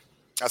through.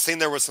 I seen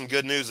there was some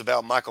good news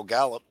about Michael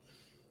Gallup.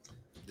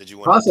 Did you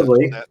want to touch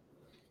on that?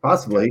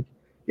 Possibly.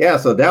 Yeah.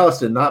 So Dallas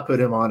did not put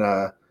him on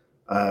a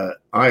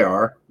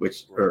IR,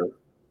 or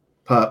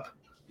PUP.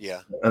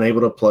 Yeah.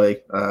 Unable to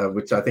play,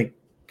 which I think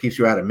keeps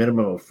you out a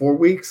minimum of 4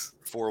 weeks.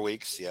 4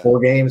 weeks, yeah. 4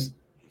 games.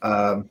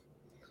 I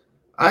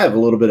have a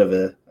little bit of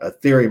a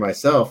theory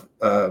myself,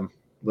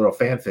 little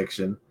fan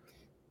fiction.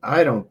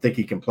 I don't think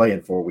he can play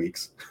in 4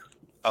 weeks.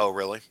 Oh,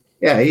 really?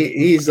 Yeah,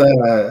 he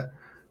hasn't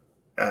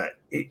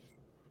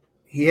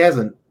he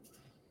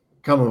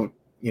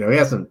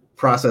hasn't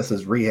processed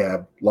his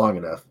rehab long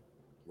enough.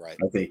 Right.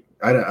 I think.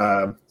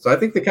 So I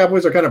think the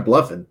Cowboys are kind of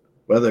bluffing,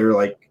 whether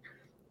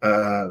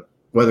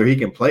whether he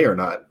can play or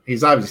not.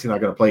 He's obviously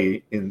not going to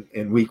play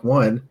in week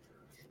 1,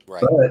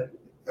 Right.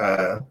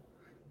 but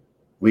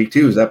week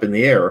 2 is up in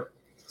the air.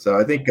 So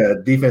I think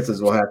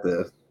defenses will have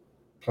to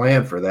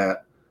plan for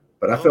that.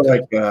 But I feel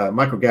like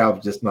Michael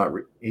Gallup's just not.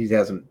 He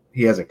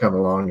hasn't come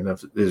along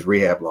enough. His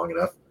rehab long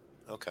enough.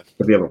 Okay.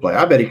 To be able to play.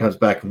 I bet he comes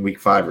back in week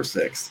 5 or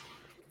 6.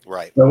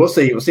 Right. So we'll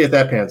see. We'll see if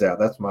that pans out.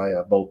 That's my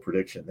bold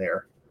prediction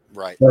there.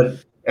 Right.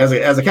 But as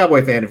a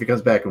Cowboy fan, if he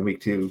comes back in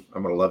week 2,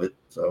 I'm going to love it.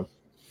 So.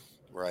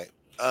 Right.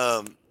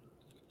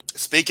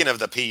 Speaking of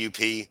the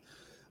PUP,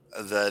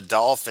 the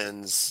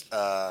Dolphins,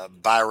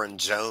 Byron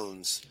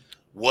Jones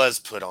was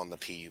put on the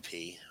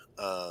PUP,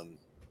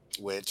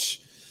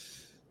 which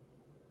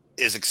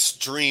is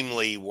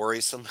extremely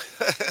worrisome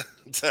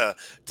to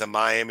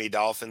Miami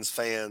Dolphins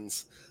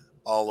fans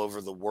all over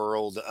the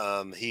world.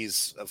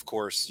 He's, of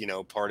course,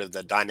 part of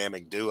the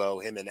dynamic duo,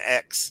 him and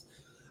X.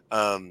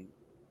 And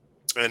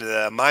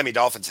the Miami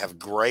Dolphins have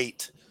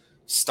great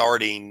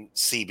starting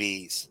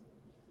CBs,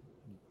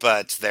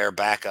 but their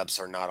backups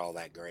are not all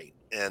that great.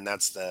 And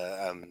that's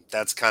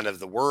kind of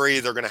the worry.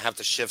 They're going to have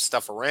to shift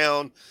stuff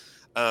around.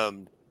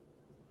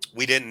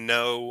 We didn't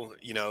know,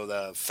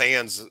 the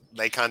fans,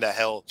 they kind of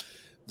held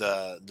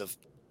the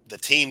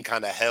team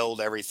kind of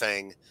held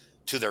everything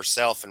to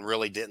theirself and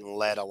really didn't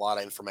let a lot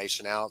of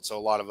information out. So a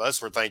lot of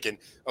us were thinking,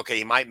 okay,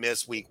 he might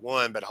miss week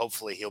 1, but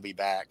hopefully he'll be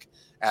back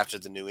after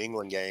the New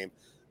England game.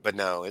 But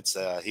no,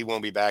 he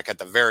won't be back at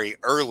the very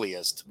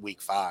earliest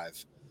week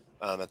 5,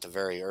 at the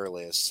very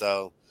earliest.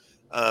 So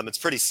it's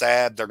pretty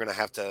sad. They're going to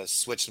have to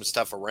switch some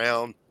stuff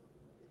around.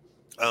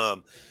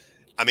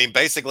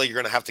 Basically you're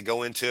going to have to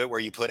go into it where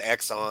you put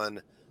X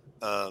on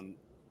the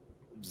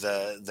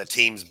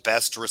team's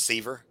best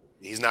receiver.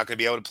 He's not going to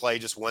be able to play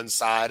just one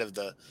side of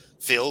the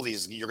field.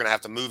 You're going to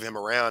have to move him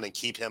around and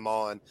keep him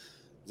on,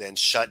 then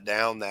shut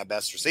down that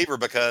best receiver.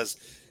 Because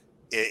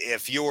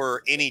if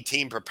you're any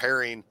team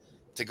preparing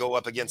to go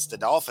up against the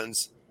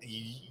Dolphins,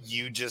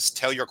 you just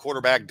tell your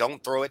quarterback,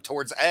 don't throw it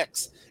towards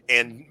X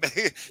and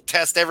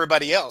test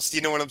everybody else. You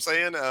know what I'm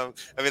saying?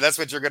 That's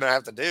what you're going to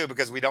have to do,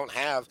 because we don't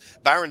have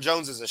Byron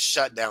Jones is a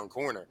shutdown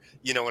corner.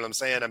 You know what I'm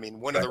saying?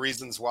 One of the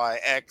reasons why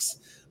X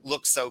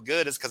looks so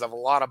good is because of a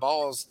lot of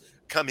balls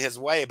come his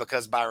way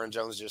because Byron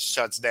Jones just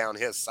shuts down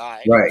his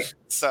side. Right.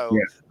 So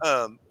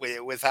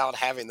without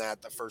having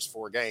that the first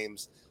 4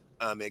 games,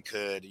 it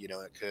could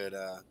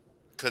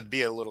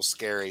be a little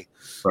scary.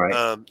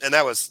 Right. And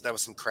that was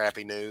some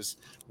crappy news.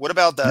 What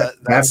about the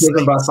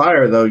baptism by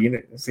fire, though?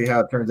 See how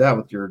it turns out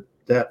with your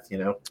depth.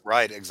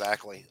 Right.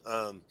 Exactly.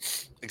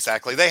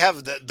 Exactly. They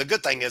have the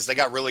good thing is they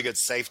got really good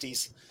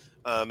safeties,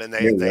 and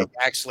they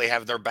actually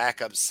have their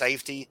backup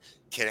safety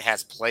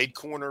has played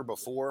corner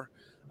before.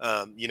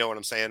 You know what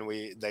I'm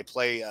saying? They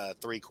play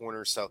 3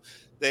 corners, so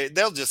they're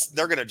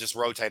going to just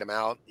rotate them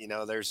out.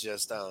 There's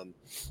just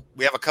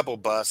we have a couple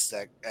busts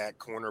at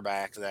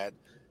cornerback that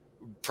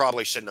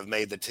probably shouldn't have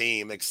made the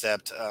team,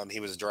 except he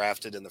was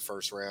drafted in the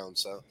first round.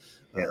 So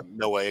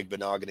Noah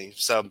Igbenogany.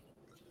 So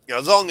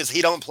as long as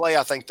he don't play,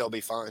 I think they'll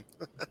be fine.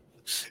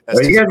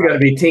 Well, you guys got to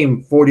be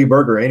team 40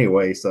 burger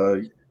anyway,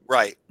 so.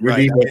 Right. A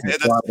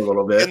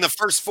little bit. In the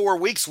first 4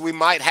 weeks, we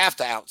might have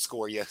to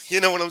outscore you. You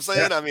know what I'm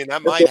saying?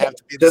 That might have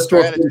to be the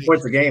strategy. Just 4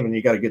 points a game, and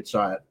you got a good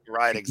shot.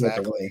 Right.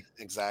 Exactly.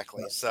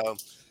 So,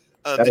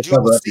 did you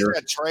ever see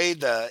that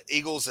trade the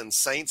Eagles and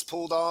Saints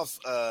pulled off?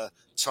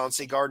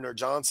 Chauncey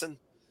Gardner-Johnson.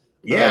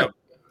 Yeah.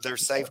 Their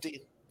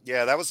safety.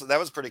 Yeah, that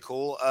was pretty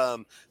cool.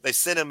 They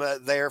sent him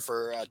there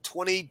for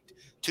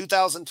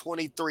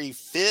 2023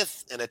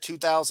 fifth and a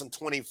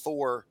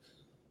 2024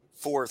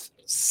 4th,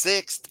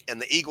 6th,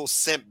 and the Eagles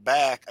sent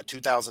back a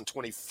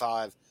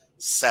 2025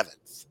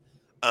 7th.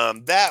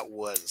 That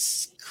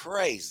was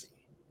crazy.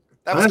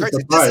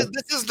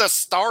 This is the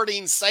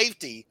starting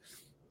safety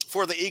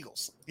for the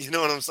Eagles. You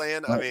know what I'm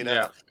saying?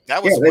 That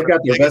was they've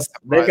got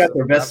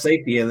their best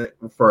safety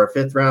for a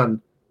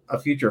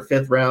future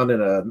 5th round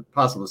and a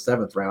possible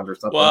 7th round or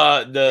something.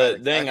 Well, the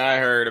thing I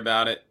heard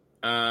about it,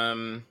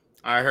 I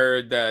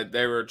heard that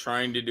they were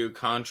trying to do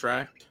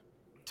contract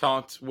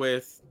talks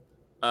with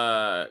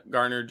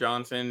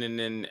Gardner-Johnson, and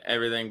then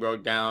everything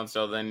broke down.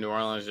 So then New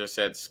Orleans just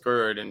said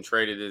screw it and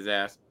traded his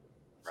ass.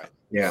 Right.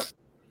 Yeah.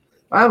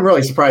 I'm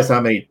really surprised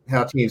how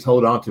teams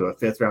hold on to a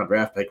 5th round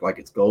draft pick like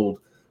it's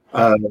gold.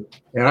 And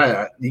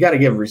you got to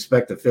give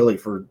respect to Philly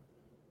for,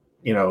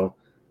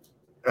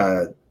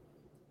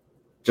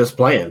 just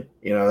playing.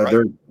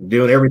 They're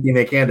doing everything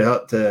they can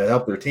to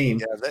help their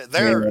team. Yeah,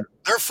 their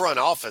front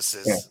office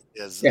is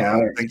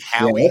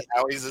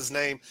Howie's his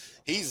name.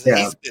 He's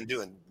been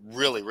doing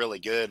really, really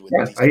good with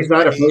he's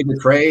not afraid to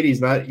trade.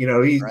 He's not,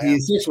 he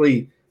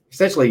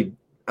essentially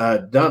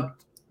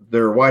dumped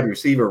their wide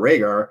receiver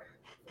Rager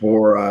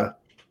for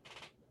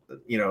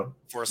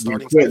for a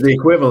starting the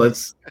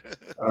equivalence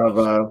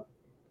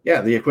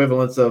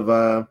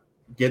of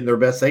getting their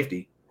best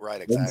safety.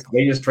 Right, exactly.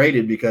 They just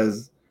traded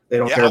because they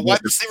don't care. A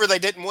wide receiver they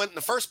didn't want in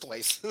the first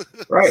place.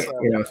 Right.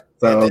 So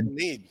they didn't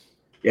need.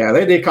 Yeah,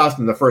 they did cost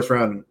them the first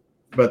round,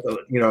 but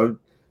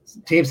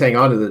teams hang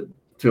on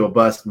to a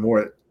bust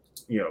more,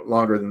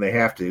 longer than they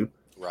have to.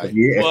 Right.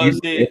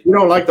 If you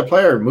don't like the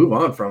player, move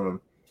on from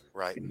him.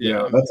 Right.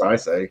 That's what I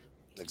say.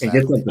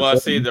 Exactly. Well,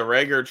 see, the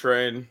Rager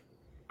trade,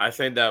 I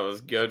think that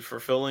was good for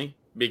Philly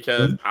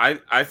because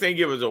I think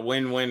it was a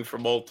win-win for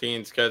both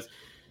teams because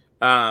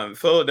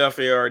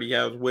Philadelphia already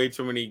has way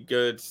too many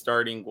good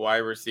starting wide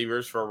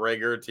receivers for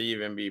Rager to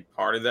even be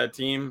part of that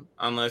team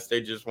unless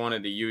they just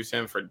wanted to use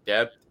him for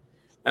depth.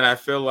 And I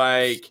feel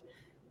like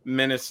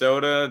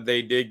Minnesota,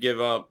 they did give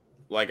up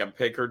like a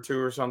pick or two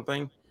or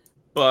something,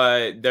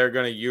 but they're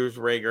going to use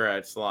Rager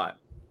at slot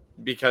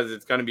because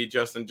it's going to be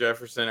Justin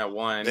Jefferson at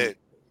 1. Dude,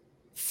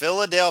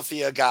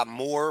 Philadelphia got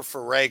more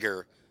for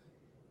Rager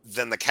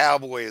than the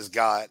Cowboys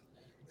got.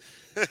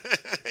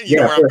 You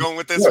know where I'm going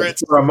with this,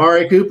 Rich? For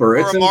Amari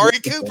Cooper. For Amari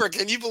Cooper.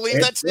 Can you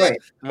believe that shit?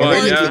 Right.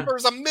 Amari Cooper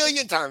is a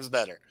million times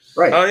better.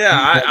 Right. Oh,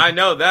 yeah, I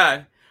know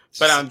that.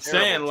 But I'm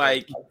saying,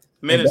 like,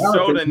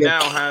 Minnesota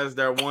now has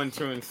their 1,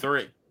 2, and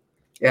 3.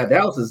 Yeah,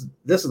 Dallas is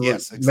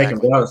making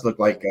Dallas look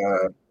like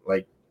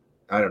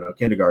I don't know,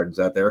 kindergartens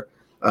out there.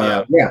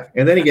 Yeah,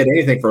 and then you get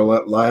anything for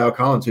Lyle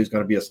Collins, who's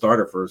going to be a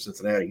starter for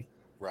Cincinnati.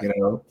 Right.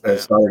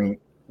 Starting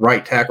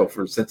right tackle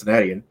for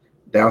Cincinnati, and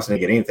Dallas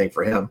didn't get anything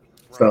for him.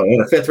 Right. So in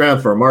a 5th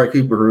round for Amari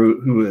Cooper,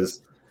 who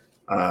is,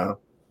 if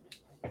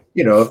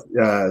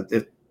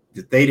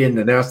they didn't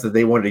announce that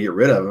they wanted to get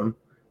rid of him,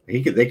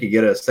 they could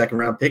get a 2nd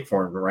round pick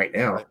for him right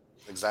now. Right.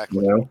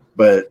 Exactly.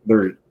 But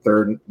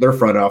their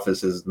front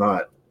office is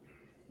not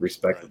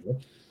respectable.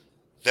 Right.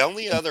 The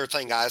only other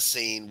thing I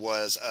seen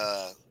was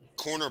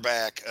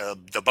cornerback,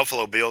 the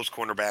Buffalo Bills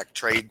cornerback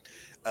trade,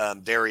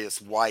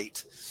 Darius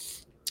White.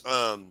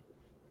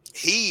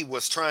 He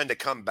was trying to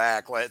come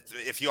back.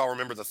 If you all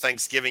remember the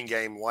Thanksgiving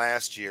game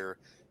last year,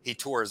 he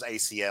tore his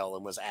ACL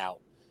and was out.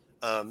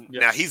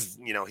 Now he's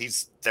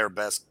their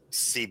best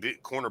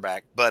CB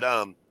cornerback, but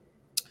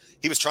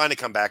he was trying to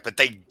come back, but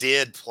they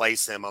did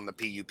place him on the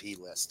PUP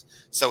list.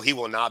 So he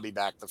will not be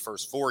back the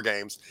first 4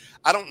 games.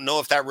 I don't know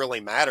if that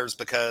really matters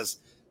because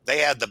they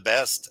had the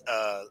best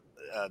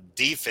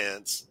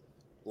defense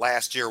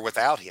last year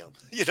without him.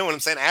 You know what I'm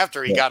saying?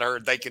 After he got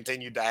hurt, they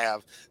continued to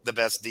have the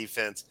best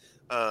defense.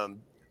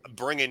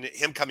 Bringing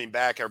him coming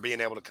back or being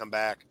able to come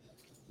back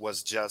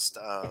was just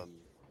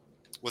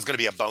was going to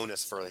be a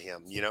bonus for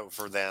him,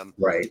 for them.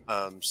 Right.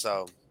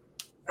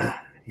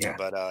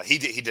 But he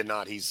did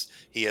not. He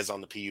is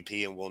on the PUP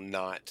and will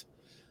not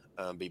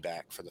be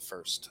back for the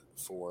first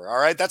 4. All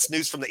right, that's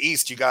news from the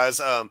East, you guys.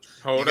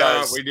 Hold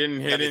up, we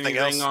didn't hit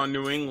anything on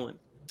New England.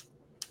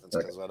 That's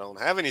because I don't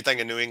have anything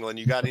in New England.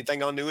 You got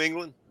anything on New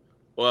England?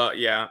 Well,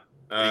 yeah.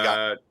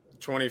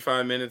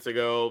 25 minutes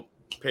ago,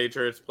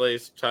 Patriots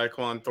placed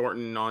Tyquan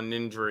Thornton on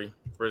injury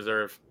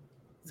reserve.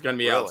 He's going to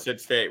be out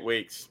 6 to 8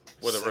 weeks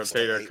with a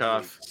rotator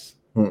cuff.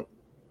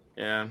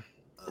 Yeah,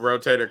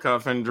 rotator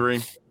cuff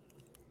injury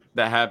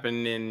that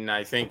happened in,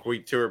 I think,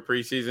 week 2 of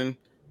preseason.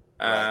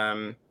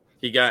 Right.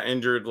 He got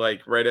injured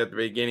like right at the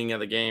beginning of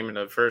the game in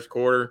the first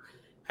quarter.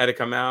 Had to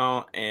come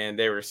out, and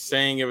they were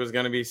saying it was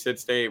going to be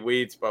 6 to 8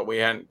 weeks, but we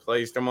hadn't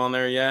placed him on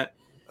there yet.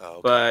 Oh,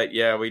 okay. But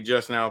yeah, we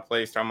just now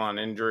placed him on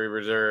injury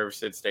reserve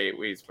 6 to 8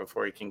 weeks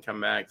before he can come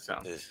back.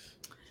 So,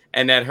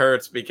 and that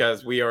hurts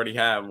because we already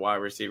have wide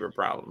receiver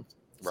problems.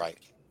 Right,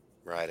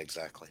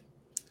 exactly.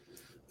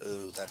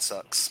 Ooh, that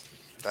sucks.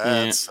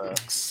 That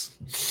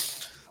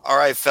sucks. All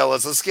right,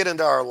 fellas, let's get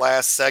into our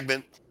last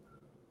segment.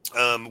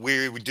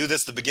 We do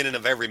this at the beginning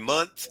of every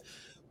month.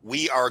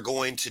 We are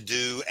going to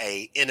do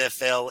a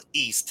NFL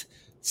East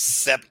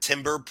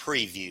September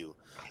preview.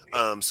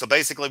 So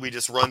basically, we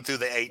just run through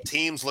the 8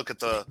 teams, look at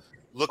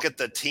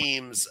the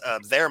teams,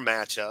 their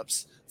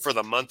matchups for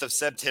the month of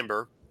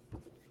September.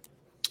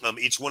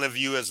 Each one of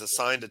you is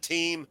assigned a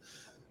team.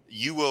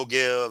 You will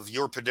give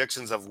your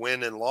predictions of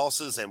win and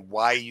losses and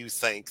why you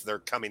think they're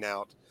coming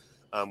out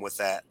with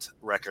that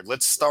record.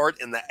 Let's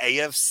start in the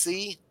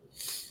AFC.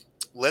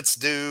 Let's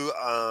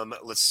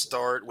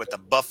start with the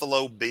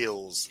Buffalo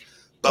Bills.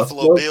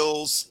 Buffalo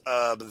Bills,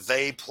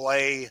 they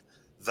play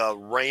the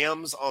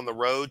Rams on the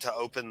road to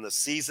open the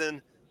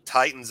season,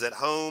 Titans at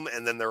home,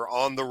 and then they're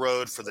on the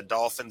road for the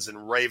Dolphins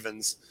and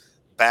Ravens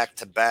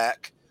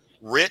back-to-back.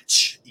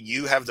 Rich,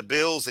 you have the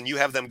Bills, and you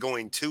have them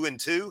going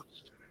 2-2.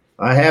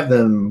 I have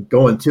them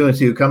going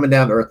 2-2, coming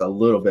down to earth a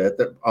little bit,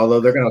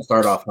 although they're going to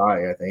start off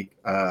high, I think.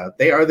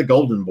 They are the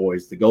Golden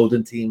Boys, the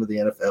golden team of the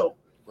NFL.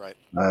 Right.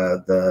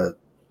 The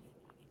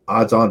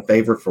odds-on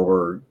favorite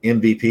for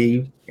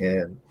MVP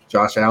and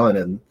Josh Allen,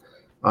 and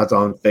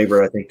odds-on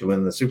favorite, I think, to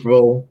win the Super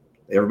Bowl.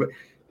 Everybody,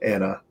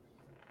 and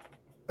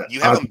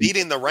you have them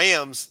beating the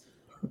Rams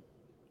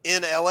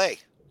in LA.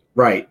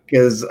 Right,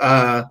 because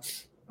I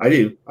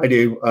do.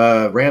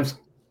 Rams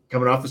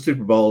coming off the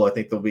Super Bowl, I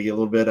think they'll be a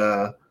little bit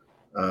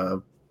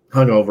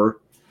hungover.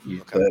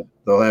 Okay.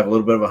 They'll have a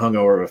little bit of a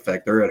hungover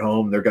effect. They're at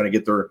home. They're going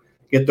to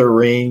get their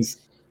rings.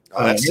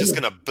 That's just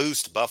going to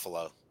boost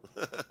Buffalo.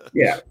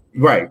 Yeah,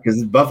 right.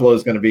 Because Buffalo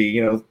is going to be,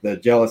 the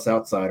jealous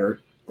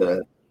outsider,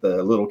 the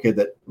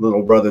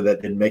little brother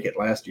that didn't make it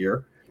last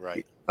year.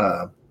 Right.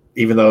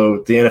 Even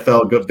though the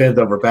NFL bends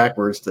over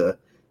backwards to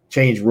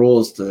change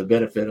rules to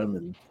benefit them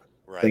and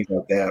things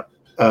like that.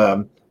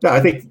 No, I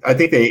think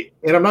they,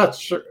 and I'm not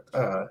sure.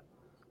 I'm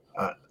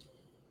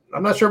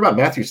not sure about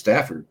Matthew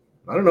Stafford.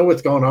 I don't know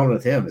what's going on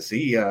with him.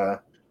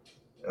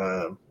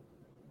 Um,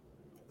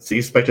 is he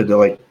expected to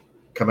like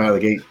come out of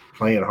the gate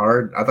playing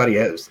hard? I thought he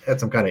had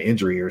some kind of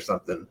injury or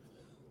something.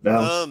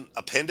 No,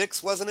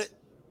 Appendix, wasn't it?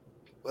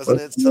 Wasn't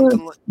it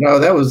something like? No,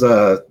 that was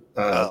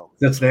Oh,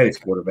 Cincinnati's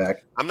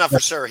quarterback. I'm not for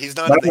sure. He's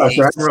not I'm in the not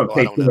sure. I East, don't so I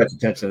pay don't too know. much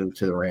attention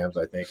to the Rams.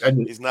 I think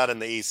He's not in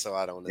the East, so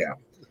I don't know.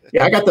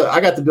 Yeah. I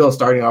got the Bills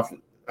starting off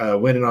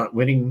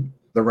winning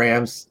the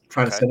Rams,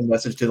 trying to Okay. send a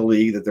message to the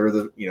league that they're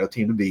the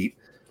team to beat.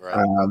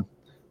 Right.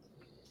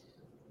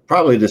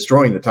 Probably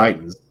destroying the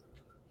Titans.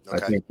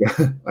 Okay.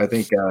 I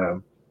think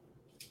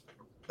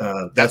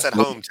That's at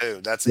home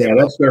too. That's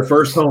that's their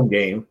first home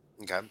game.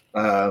 Okay.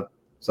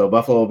 So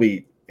Buffalo will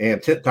be,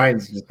 and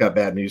Titans just got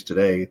bad news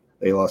today.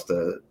 They lost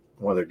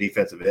one of their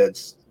defensive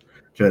ends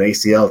to an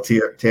ACL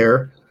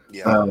tear.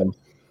 Yeah.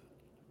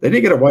 They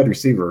did get a wide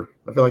receiver.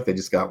 I feel like they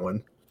just got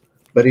one.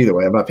 But either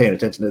way, I'm not paying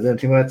attention to them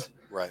too much.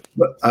 Right.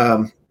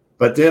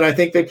 But then I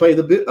think they play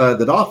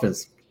the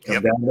Dolphins,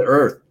 come down to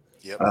earth.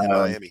 Yep. In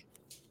Miami.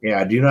 Yeah,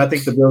 I do not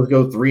think the Bills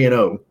go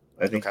 3-0.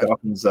 I think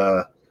Dolphins.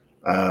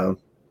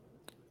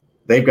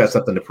 They've got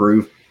something to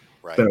prove.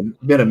 Right. It's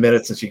been a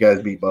minute since you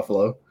guys beat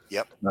Buffalo.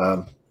 Yep.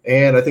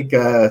 And I think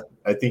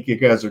you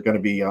guys are going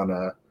to be on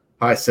a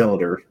high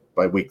cylinder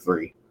by week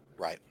 3.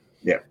 Right.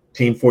 Yeah.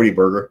 Team 40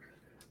 burger.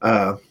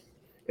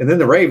 And then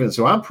the Ravens,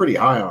 who I'm pretty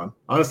high on.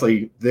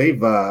 Honestly,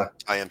 they've. I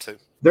am too.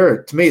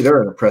 They're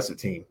an impressive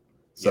team.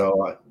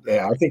 So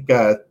I think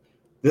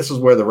this is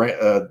where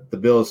the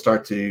Bills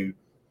start to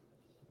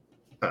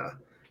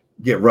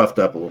get roughed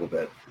up a little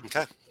bit.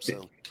 Okay.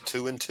 So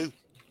 2-2.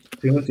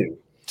 2-2.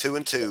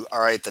 2-2. All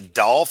right. The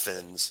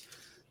Dolphins.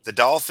 The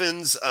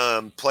Dolphins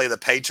play the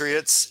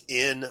Patriots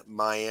in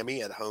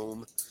Miami at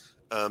home,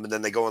 and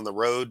then they go on the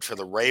road for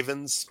the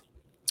Ravens.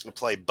 They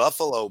play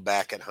Buffalo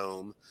back at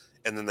home,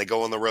 and then they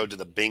go on the road to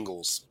the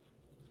Bengals.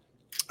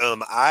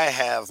 I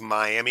have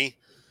Miami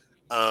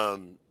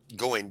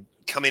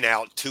coming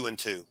out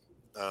 2-2.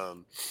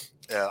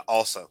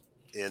 Also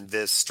in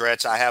this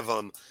stretch, I have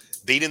them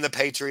beating the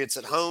Patriots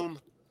at home,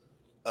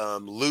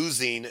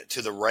 losing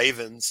to the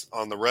Ravens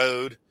on the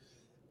road.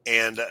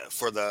 And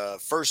for the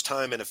first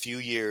time in a few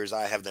years,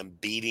 I have them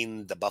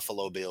beating the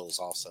Buffalo Bills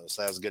also.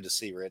 So that was good to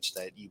see, Rich,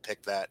 that you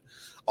picked that.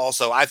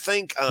 Also, I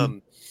think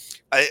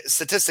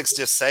statistics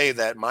just say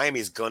that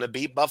Miami's going to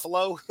beat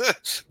Buffalo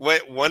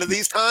one of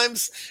these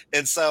times.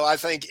 And so I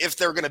think if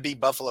they're going to beat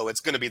Buffalo,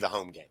 it's going to be the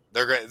home game.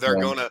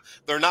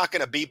 They're not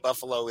going to beat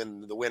Buffalo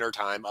in the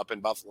wintertime up in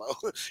Buffalo.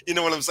 You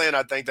know what I'm saying?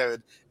 I think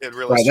that it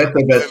really that's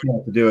the best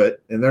chance to do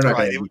it. And they're not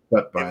going to be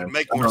cut by them. It would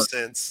make more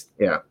sense.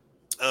 Yeah.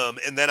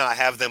 And then I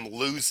have them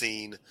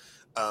losing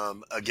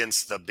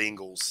against the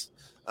Bengals.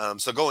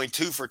 So going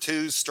 2 for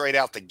 2 straight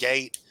out the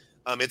gate,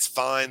 it's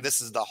fine.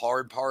 This is the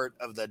hard part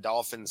of the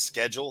Dolphins'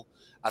 schedule.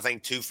 I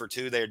think 2 for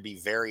 2 they'd be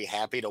very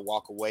happy to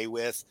walk away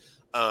with.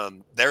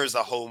 There's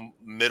a whole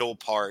middle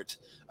part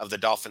of the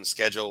Dolphins'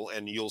 schedule,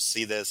 and you'll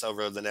see this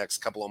over the next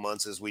couple of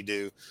months as we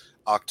do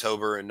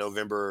October and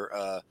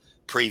November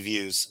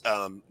previews.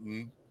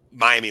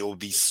 Miami will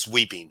be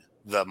sweeping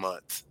the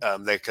month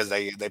because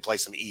they play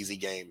some easy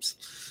games.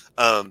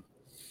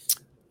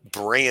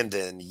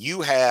 Brandon,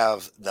 you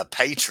have the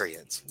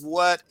Patriots.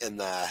 What in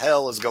the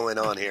hell is going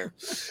on here?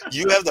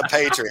 You have the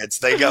Patriots.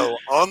 They go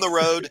on the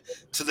road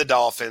to the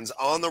Dolphins,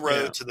 on the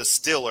road to the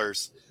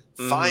Steelers.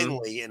 Mm-hmm.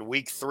 Finally, in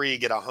week 3,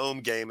 get a home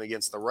game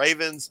against the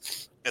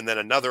Ravens and then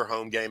another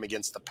home game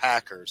against the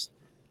Packers.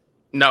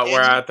 No,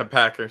 we're at the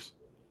Packers.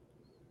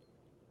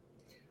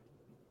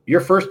 Your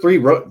first 3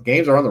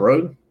 games are on the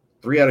road?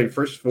 3 out of your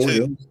first 4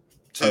 games?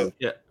 2. Oh.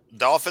 Yeah.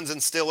 Dolphins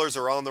and Steelers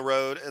are on the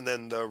road, and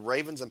then the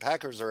Ravens and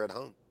Packers are at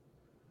home.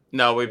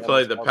 No, we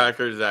played the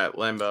Packers at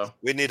Lambeau.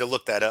 We need to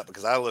look that up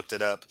because I looked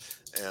it up.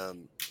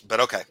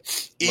 But okay.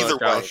 Either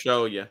way. I'll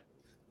show you.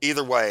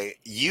 Either way,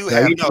 you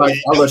have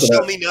don't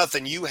show me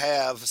nothing. You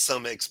have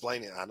some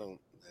explaining. I don't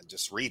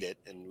just read it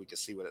and we can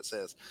see what it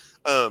says.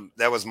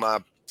 That was my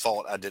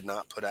fault. I did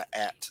not put an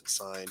 @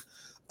 sign.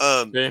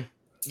 Okay.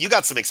 You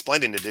got some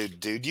explaining to do,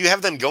 dude. You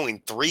have them going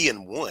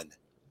 3-1.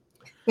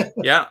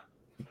 Yeah.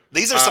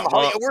 These are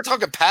we're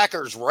talking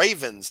Packers,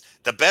 Ravens,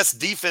 the best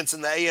defense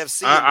in the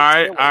AFC.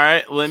 All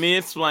right. Let me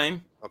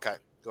explain. Okay,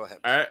 go ahead.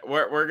 All right,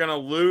 we're gonna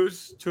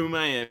lose to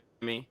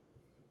Miami.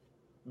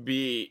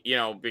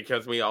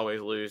 Because we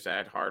always lose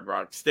at Hard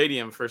Rock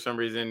Stadium for some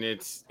reason.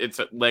 It's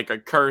like a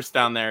curse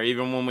down there.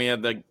 Even when we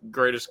had the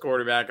greatest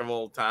quarterback of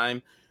all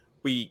time,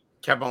 we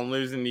kept on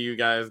losing to you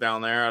guys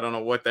down there. I don't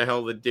know what the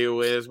hell the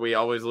deal is. We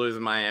always lose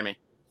in Miami.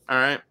 All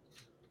right,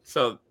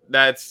 so.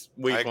 That's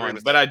week 1,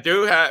 but I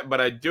do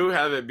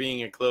have it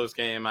being a close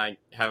game. I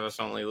have us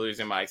only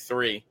losing by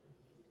 3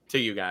 to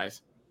you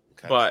guys.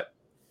 Okay. But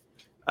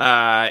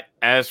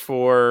as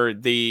for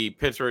the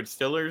Pittsburgh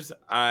Steelers,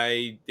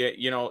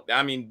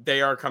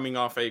 they are coming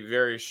off a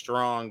very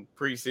strong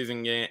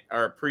preseason game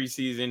or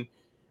preseason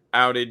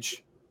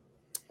outage,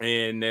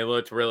 and they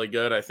looked really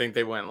good. I think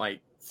they went like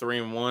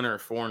 3-1 or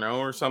 4-0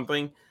 or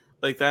something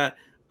like that.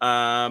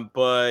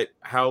 But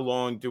how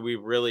long do we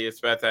really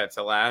expect that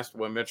to last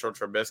with Mitchell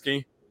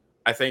Trubisky?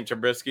 I think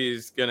Trubisky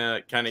is going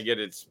to kind of get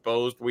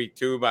exposed week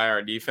 2 by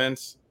our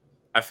defense.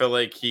 I feel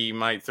like he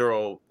might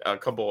throw a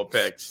couple of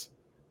picks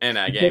in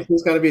that game.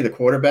 He's going to be the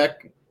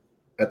quarterback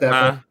at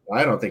that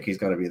point? I don't think he's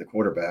going to be the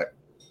quarterback.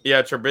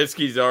 Yeah,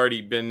 Trubisky's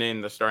already been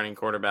named the starting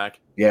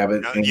quarterback. Yeah,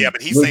 but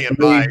he's saying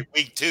by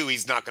week 2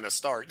 he's not going to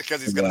start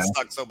because he's going to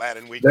suck so bad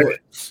in week 1.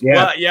 Yeah,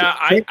 well, yeah,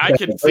 I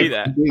can see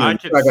that. I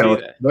can see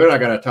that. They're not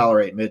going to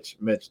tolerate Mitch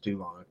too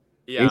long.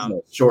 Yeah, he's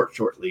a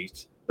short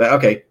leash. But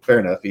okay, fair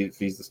enough. If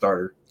he's the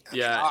starter.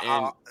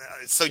 Yeah.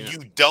 So you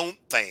don't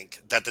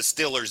think that the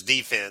Steelers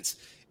defense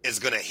is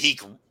going to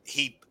heap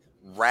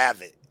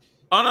Ravit?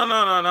 Oh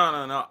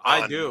no!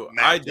 I do.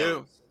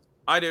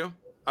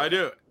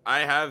 I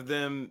have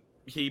them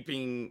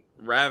heaping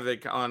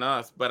Ravik on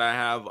us, but I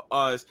have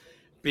us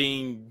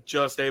being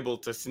just able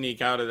to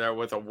sneak out of there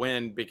with a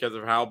win because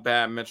of how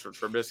bad Mitchell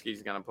Trubisky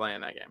is going to play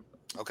in that game.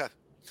 Okay.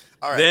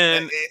 All right.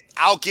 Then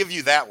I'll give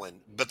you that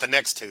one, but the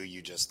next two,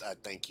 I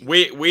think you.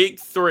 Week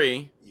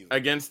 3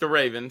 against the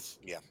Ravens.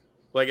 Yeah.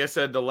 Like I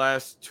said, the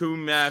last 2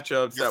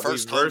 matchups that we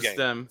versed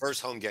them.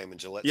 First home game in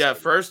Gillette. Yeah,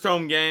 first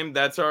home game.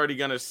 That's already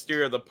going to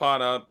steer the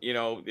pot up. You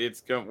know,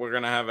 we're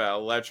going to have an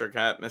electric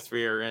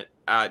atmosphere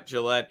at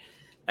Gillette.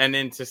 And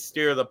then to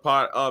steer the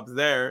pot up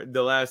there,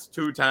 the last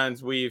 2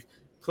 times we've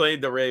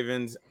played the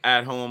Ravens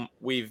at home,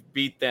 we've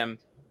beat them.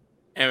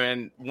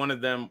 And one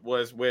of them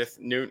was with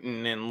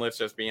Newton. And let's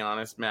just be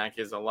honest, Mac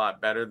is a lot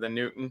better than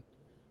Newton.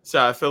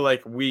 So I feel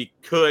like we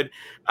could.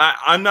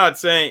 I'm not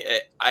saying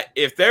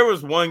if there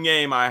was one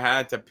game I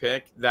had to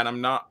pick that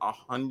I'm not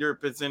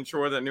 100%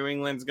 sure that New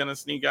England's going to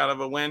sneak out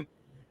of a win,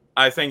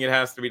 I think it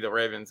has to be the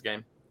Ravens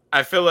game.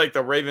 I feel like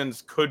the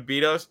Ravens could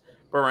beat us,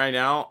 but right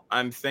now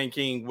I'm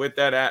thinking with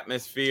that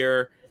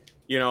atmosphere,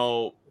 you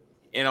know,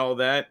 and all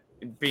that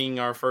being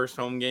our first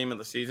home game of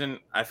the season,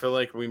 I feel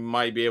like we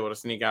might be able to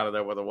sneak out of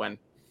there with a win.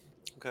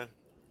 Okay.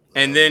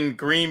 And then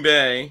Green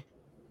Bay,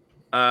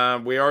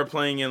 we are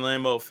playing in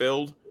Lambeau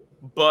Field.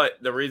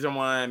 But the reason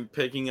why I'm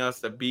picking us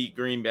to beat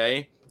Green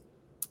Bay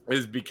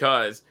is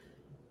because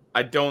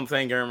I don't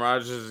think Aaron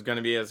Rodgers is going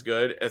to be as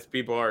good as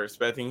people are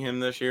expecting him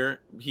this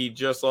year. He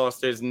just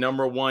lost his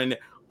number 1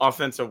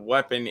 offensive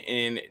weapon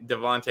in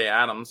Devontae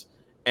Adams.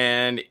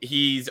 And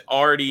he's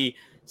already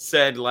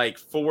said like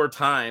 4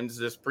 times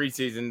this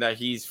preseason that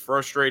he's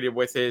frustrated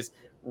with his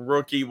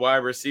rookie wide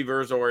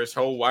receivers or his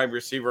whole wide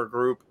receiver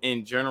group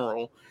in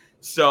general.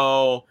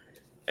 So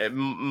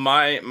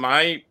my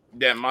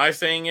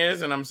saying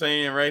is, and I'm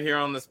saying it right here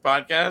on this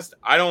podcast,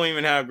 I don't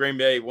even have Green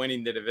Bay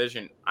winning the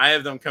division. I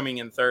have them coming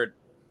in 3rd.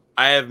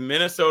 I have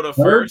Minnesota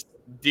 1st,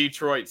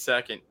 Detroit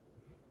 2nd.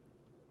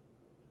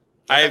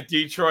 I have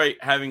Detroit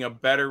having a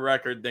better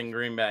record than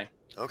Green Bay.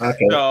 Okay.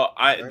 So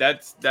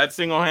that's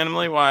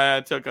single-handedly why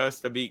I took us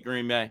to beat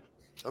Green Bay.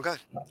 Okay.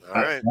 All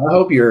right. I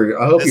hope you're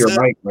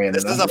right,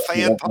 Brandon. This is a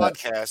fan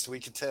podcast. We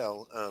can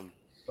tell.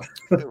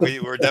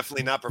 We're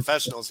definitely not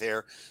professionals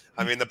here.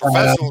 I mean, the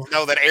professionals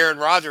know that Aaron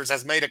Rodgers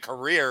has made a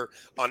career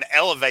on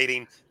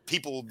elevating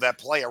people that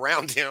play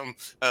around him.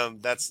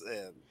 Nobody's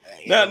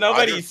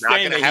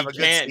saying that he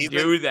can't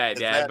do that,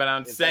 Dad. But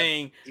I'm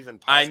saying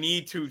I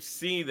need to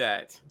see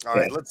that. All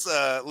right, let's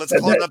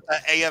close up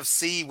the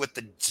AFC with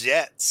the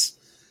Jets.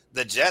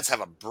 The Jets have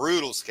a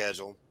brutal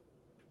schedule.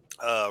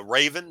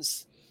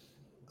 Ravens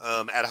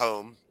at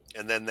home,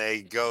 and then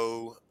they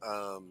go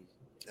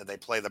and they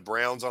play the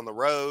Browns on the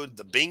road,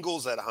 the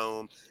Bengals at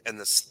home, and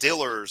the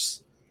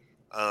Steelers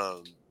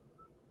on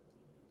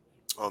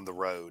the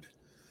road.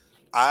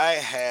 I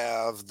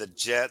have the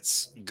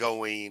Jets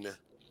going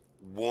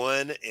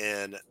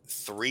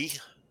 1-3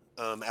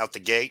 out the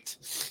gate.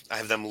 I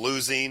have them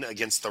losing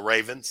against the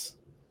Ravens.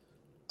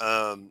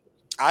 I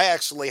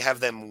actually have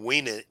them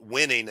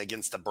winning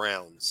against the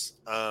Browns.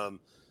 The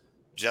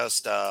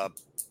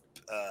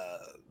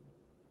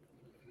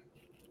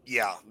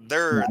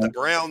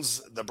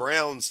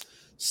Browns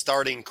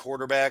starting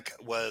quarterback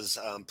was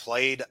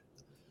played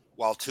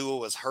while Tua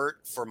was hurt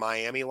for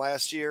Miami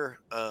last year.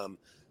 You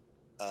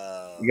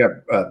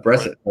got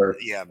Brissett.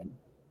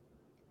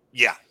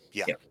 Yeah.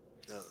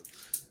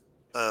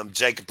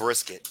 Jake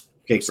Brisket.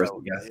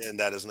 And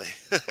that is name.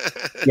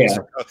 Yeah.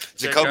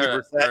 Jacoby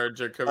Brissett.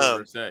 Jacoby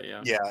Brissett,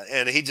 yeah. Yeah,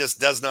 and he just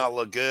does not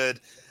look good.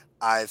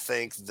 I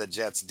think the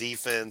Jets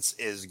defense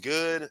is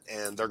good,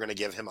 and they're going to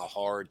give him a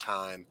hard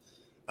time.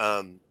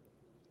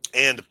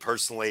 And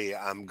personally,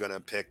 I'm going to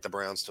pick the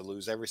Browns to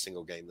lose every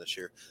single game this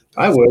year.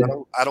 I would.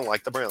 I don't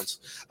like the Browns.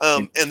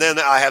 And then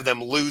I have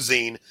them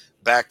losing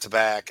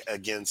back-to-back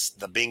against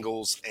the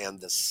Bengals and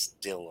the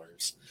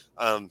Steelers.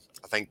 I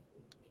think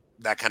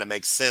that kind of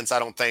makes sense. I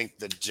don't think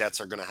the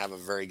Jets are going to have a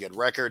very good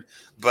record,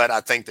 but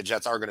I think the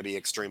Jets are going to be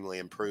extremely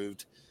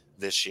improved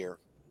this year.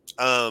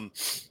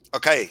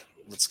 Okay,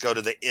 let's go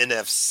to the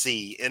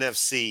NFC.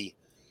 NFC,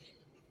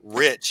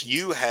 Rich,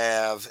 you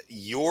have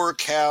your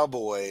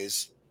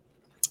Cowboys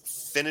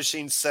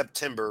finishing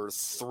September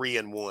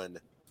 3-1.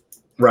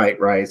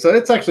 Right. So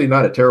it's actually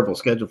not a terrible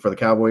schedule for the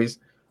Cowboys.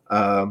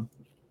 The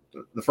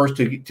first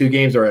two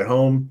games are at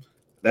home.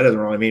 that doesn't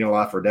really mean a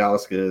lot for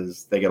Dallas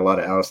because they get a lot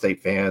of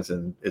out-of-state fans,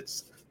 and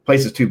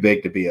place is too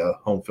big to be a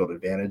home field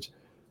advantage.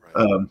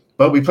 Right.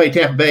 But we play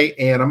Tampa Bay,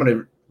 and I'm going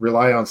to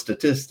rely on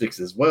statistics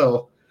as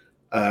well.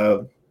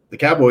 The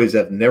Cowboys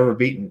have never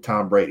beaten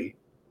Tom Brady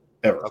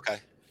ever. Okay.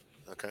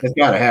 It's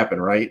got to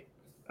happen, right?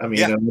 I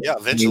mean, yeah.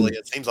 Eventually,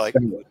 it seems like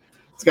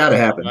it's got to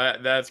happen.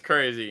 That's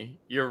crazy.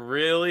 You're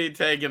really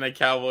taking the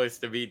Cowboys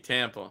to beat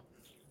Tampa.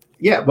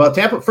 Yeah, well,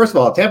 first of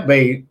all, Tampa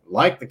Bay,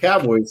 like the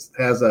Cowboys,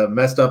 has a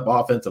messed up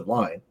offensive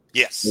line.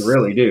 Yes, they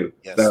really do.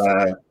 Yes,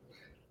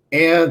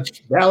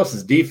 and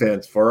Dallas's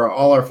defense, for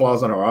all our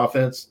flaws on our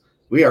offense,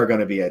 we are going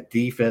to be a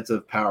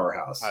defensive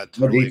powerhouse. I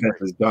totally defense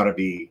agree. is going to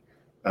be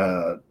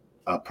a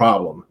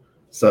problem.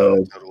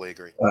 So I totally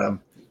agree.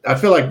 I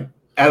feel like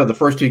out of the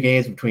first two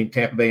games between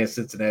Tampa Bay and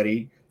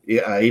Cincinnati,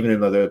 even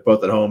though they're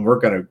both at home, we're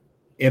going to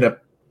end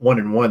up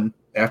 1-1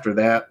 after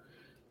that.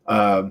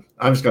 I'm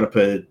just going to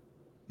put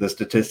the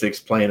statistics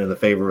playing in the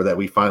favor that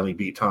we finally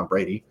beat Tom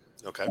Brady.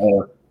 Okay.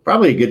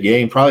 Probably a good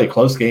game, probably a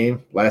close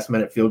game, last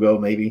minute field goal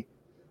maybe.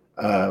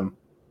 So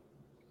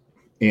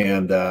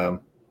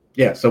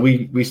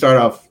we start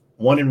off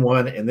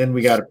 1-1, and then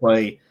we got to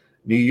play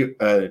New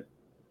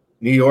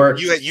York.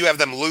 You have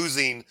them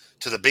losing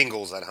to the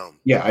Bengals at home.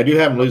 Yeah, I do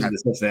have them losing to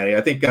Cincinnati.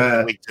 I think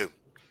week 2.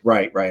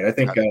 Right. I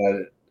think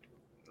a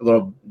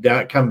little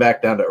come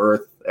back down to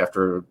earth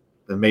after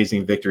the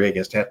amazing victory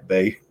against Tampa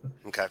Bay.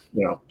 Okay.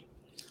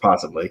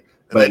 Possibly.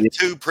 And then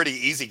 2 pretty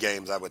easy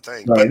games, I would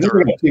think. Right. These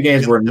are 2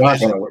 games we're not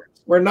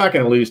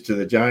going to lose to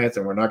the Giants,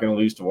 and we're not going to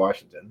lose to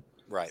Washington.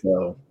 Right.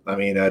 So, I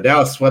mean,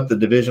 Dallas swept the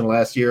division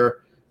last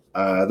year.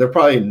 They're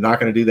probably not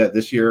going to do that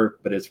this year,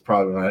 but it's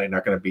probably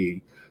not going to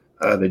be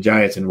the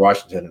Giants in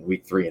Washington in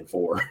week 3 and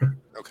 4.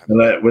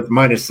 Okay. With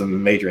minus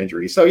some major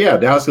injuries. So, yeah,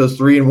 Dallas goes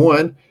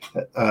 3-1.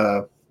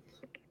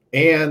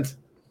 And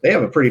they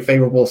have a pretty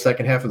favorable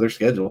second half of their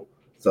schedule.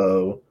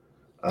 So,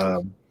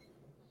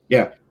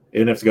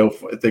 and if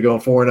they're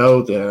going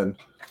 4-0, then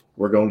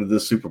we're going to the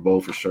Super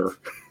Bowl for sure.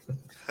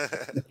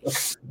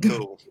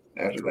 Cool.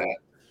 After that.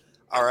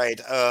 All right.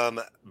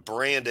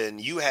 Brandon,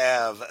 you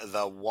have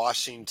the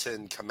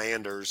Washington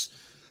Commanders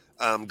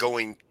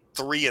going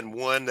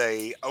 3-1.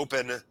 They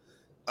open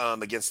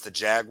against the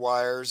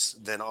Jaguars,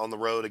 then on the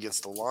road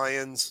against the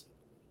Lions.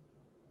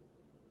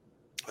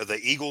 The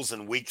Eagles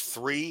in week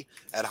 3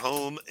 at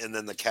home, and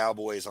then the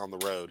Cowboys on the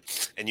road.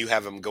 And you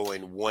have them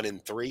going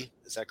 1-3.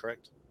 Is that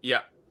correct?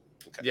 Yeah.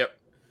 Okay. Yep.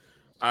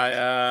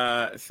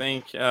 I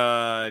think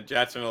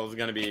Jacksonville is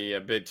going to be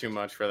a bit too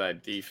much for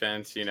that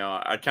defense.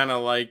 I kind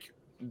of like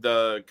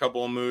the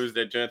couple of moves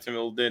that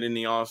Jacksonville did in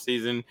the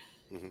offseason.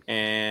 Mm-hmm.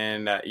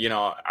 And,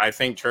 I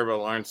think Trevor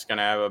Lawrence is going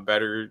to have a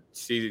better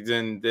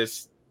season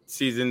this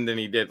season than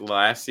he did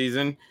last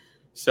season.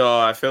 So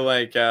I feel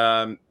like,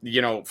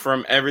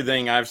 from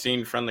everything I've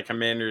seen from the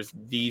Commanders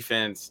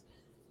defense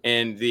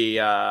in the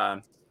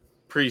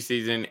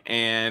preseason,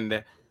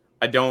 and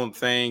I don't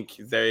think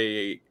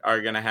they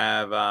are going to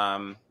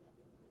have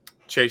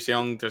Chase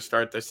Young to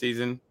start the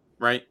season,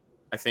 right?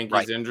 I think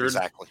he's injured.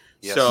 Exactly.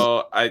 Yes.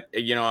 So I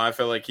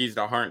feel like he's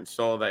the heart and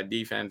soul of that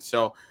defense.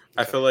 So okay.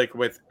 I feel like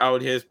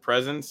without his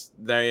presence,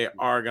 they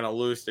are going to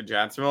lose to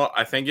Jacksonville.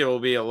 I think it will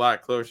be a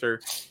lot closer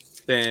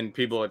than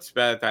people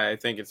expect. I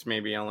think it's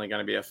maybe only going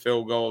to be a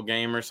field goal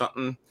game or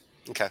something.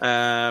 Okay.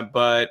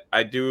 But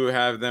I do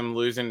have them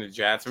losing to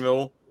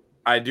Jacksonville.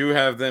 I do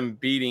have them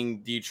beating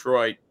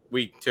Detroit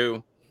week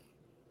 2.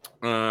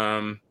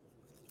 That's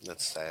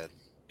sad.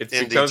 It's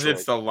because Detroit.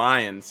 It's the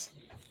Lions.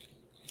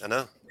 I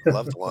know. I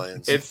love the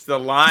Lions. It's the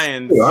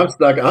Lions.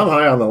 Dude, I'm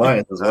high on the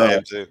Lions as well. I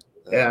am too.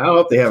 Yeah, I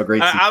hope they have a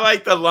great season. I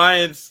like the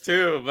Lions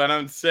too, but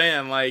I'm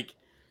saying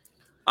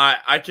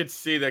I could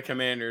see the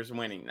Commanders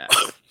winning that.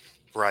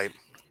 Right.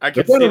 I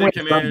could see the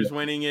Commanders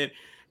winning it.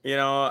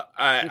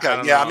 I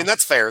don't know. I mean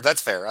that's fair.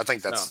 That's fair. I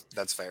think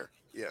that's fair.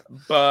 Yeah.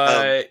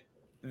 But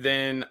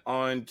then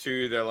on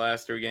to the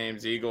last 2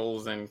 games,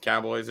 Eagles and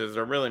Cowboys. Is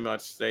there really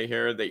much to say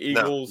here? The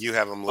Eagles you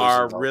have them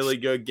are a really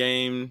good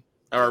game,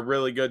 are a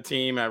really good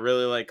team. I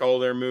really like all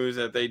their moves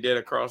that they did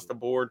across the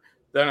board.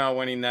 They're not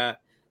winning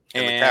that.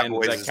 And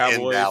the Cowboys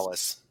in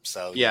Dallas.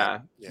 So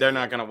they're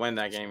not going to win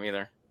that game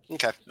either.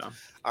 Okay. So.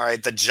 All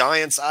right. The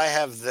Giants, I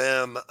have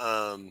them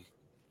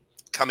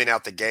coming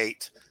out the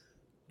gate.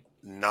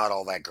 Not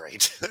all that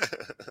great.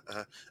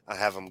 I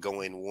have them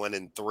going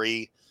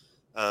 1-3.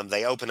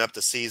 They open up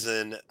the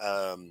season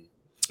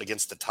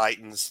against the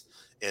Titans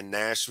in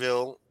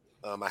Nashville.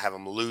 I have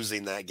them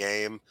losing that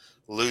game,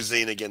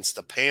 losing against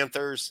the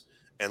Panthers,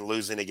 and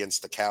losing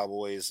against the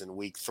Cowboys in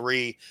week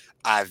 3.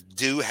 I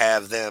do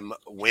have them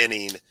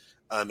winning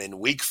in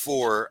week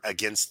 4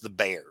 against the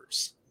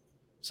Bears.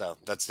 So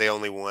that's the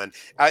only one.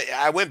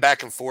 I went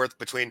back and forth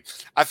between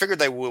 – I figured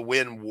they would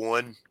win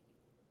one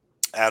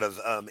out of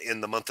in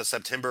the month of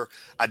September.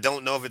 I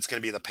don't know if it's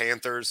going to be the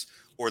Panthers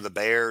or the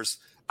Bears.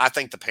 I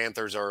think the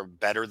Panthers are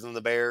better than the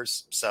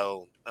Bears.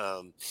 So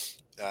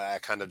I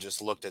kind of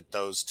just looked at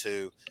those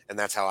 2, and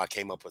that's how I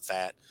came up with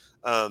that.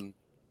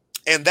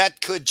 And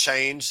that could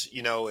change,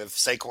 if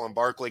Saquon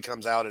Barkley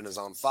comes out and is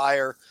on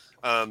fire.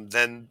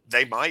 then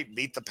they might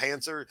beat the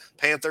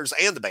Panthers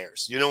and the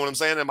Bears. You know what I'm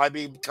saying? It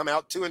might come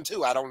out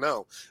 2-2. I don't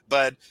know,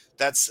 but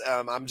that's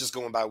I'm just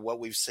going by what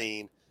we've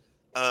seen.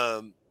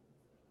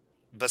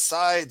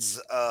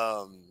 Besides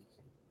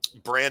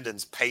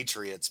Brandon's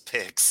Patriots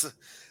picks,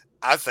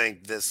 I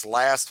think this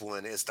last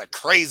one is the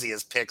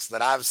craziest picks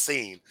that I've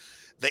seen.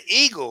 The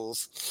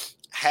Eagles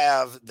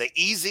have the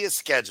easiest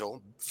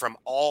schedule from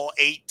all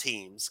 8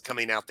 teams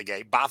coming out the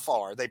gate by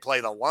far. They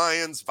play the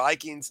Lions,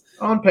 Vikings,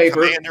 on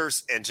paper,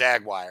 Commanders, and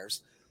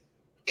Jaguars.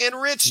 And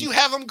Rich, you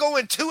have them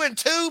going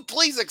 2-2.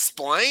 Please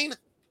explain.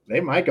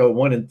 They might go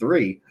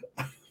 1-3.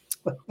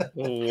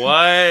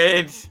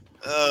 What?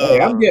 Hey,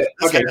 I'm getting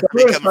okay. So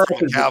coming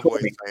from a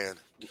Cowboys fan.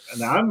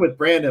 Now I'm with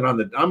Brandon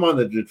I'm on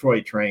the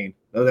Detroit train,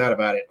 no doubt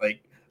about it.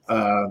 Like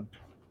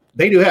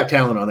they do have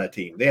talent on that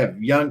team. They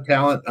have young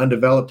talent,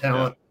 undeveloped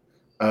talent,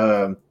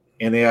 and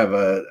they have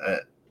a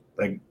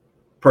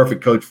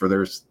perfect coach for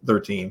their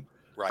team.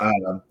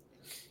 Right.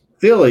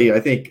 Philly, I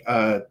think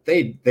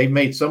they've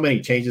made so many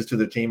changes to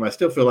their team. I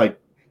still feel like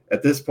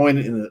at this point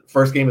in the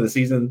first game of the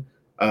season,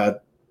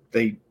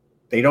 they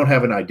don't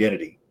have an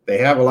identity. They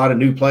have a lot of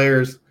new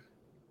players.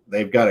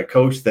 They've got a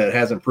coach that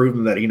hasn't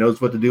proven that he knows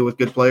what to do with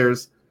good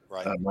players,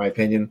 right. In my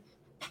opinion.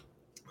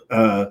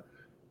 And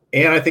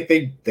I think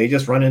they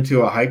just run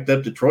into a hyped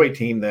up Detroit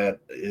team that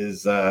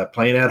is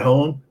playing at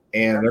home,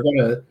 and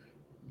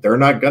they're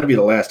not going to be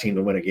the last team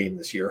to win a game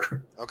this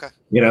year. Okay.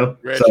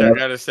 Rich, I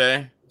gotta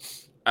say,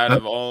 out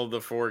of all the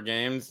 4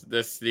 games,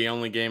 this is the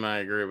only game I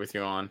agree with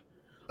you on.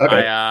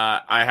 Okay.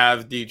 I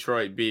have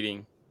Detroit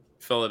beating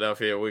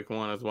Philadelphia week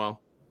 1 as well.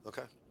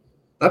 Okay.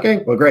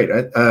 Okay, well, great.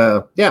 If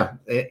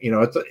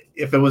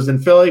it was in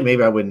Philly,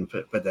 maybe I wouldn't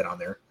put that on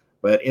there.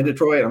 But in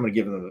Detroit, I'm going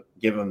to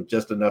give them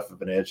just enough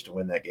of an edge to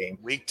win that game.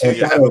 Week 2,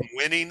 you have them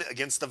winning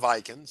against the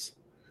Vikings.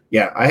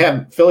 Yeah, I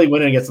have Philly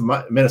winning against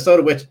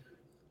Minnesota, which,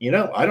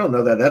 I don't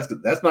know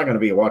that's not going to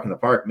be a walk in the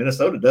park.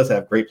 Minnesota does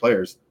have great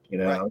players.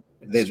 Right.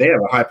 They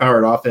have a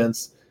high-powered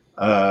offense.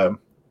 Not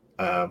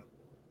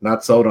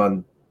sold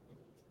on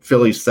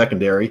Philly's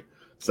secondary.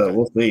 So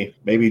we'll see.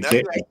 Maybe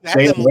again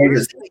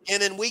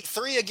in week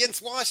 3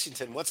 against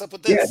Washington. What's up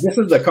with this? Yeah, this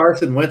is the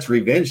Carson Wentz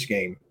revenge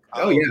game.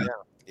 Oh yeah.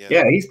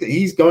 Yeah,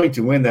 he's going to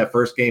win that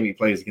first game he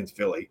plays against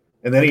Philly,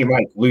 and then he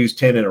might lose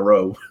 10 in a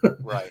row.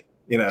 Right.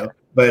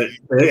 But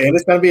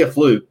it's going to be a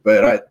fluke.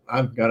 But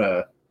I'm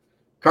gonna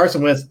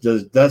Carson Wentz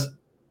does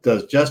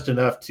just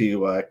enough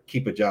to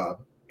keep a job,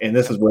 and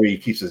this is where he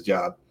keeps his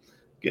job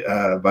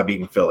by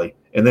beating Philly.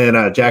 And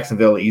then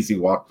Jacksonville, easy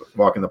walk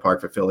in the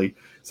park for Philly.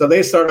 So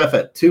they start off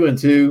at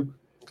 2-2,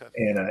 okay.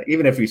 And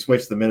even if we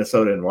switch the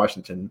Minnesota and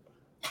Washington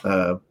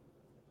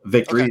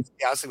victories, okay.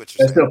 Yeah, I see what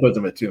you're saying. That still puts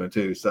them at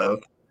 2-2.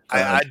 So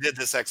I did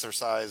this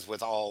exercise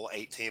with all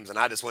 8 teams, and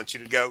I just want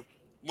you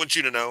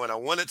to know, and I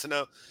want it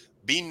to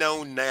be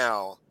known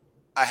now.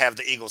 I have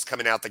the Eagles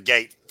coming out the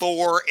gate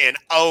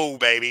 4-0,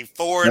 baby,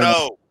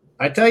 4-0.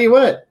 I tell you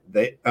what,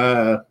 they're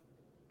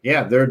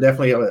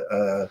definitely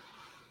a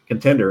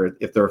contender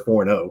if they're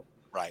 4-0.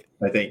 Right.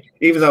 I think,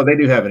 even though they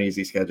do have an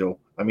easy schedule.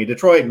 I mean,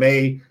 Detroit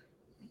may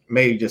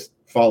just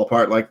fall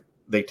apart like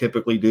they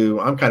typically do.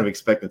 I'm kind of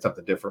expecting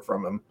something different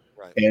from them.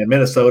 Right. And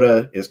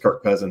Minnesota is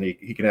Kirk Cousins.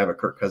 He can have a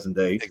Kirk Cousins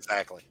day.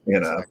 Exactly.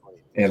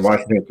 And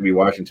Washington could be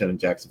Washington, and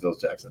Jacksonville's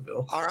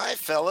Jacksonville. All right,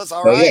 fellas.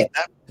 All right.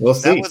 Yeah, we'll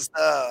see. That was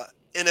the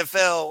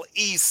NFL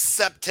East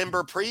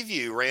September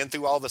preview. Ran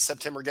through all the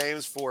September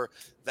games for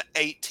the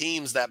 8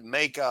 teams that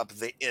make up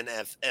the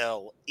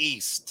NFL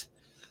East.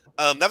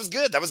 That was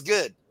good. That was a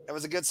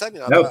good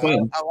segment. I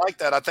like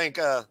that. I think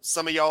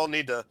some of y'all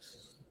need to,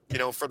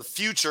 for the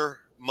future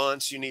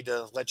months, you need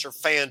to let your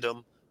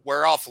fandom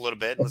wear off a little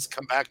bit. Let's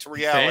come back to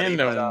reality.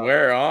 Fandom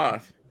wear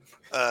off.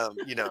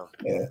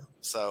 Yeah.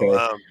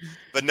 So,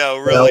 but no,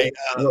 really.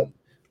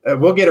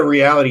 We'll get a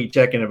reality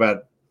check in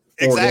about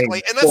 4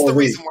 exactly. days, And that's the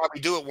weeks. reason why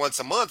we do it once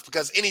a month,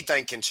 because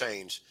anything can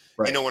change.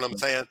 Right. You know what I'm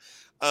saying?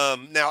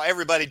 Now,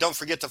 everybody, don't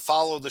forget to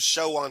follow the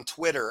show on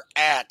Twitter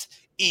at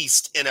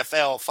East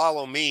NFL.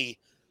 Follow me,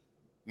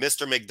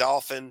 Mr.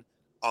 McDolphin,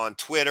 on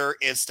Twitter,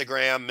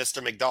 Instagram,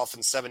 Mr.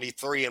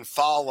 McDolphin73, and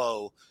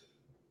follow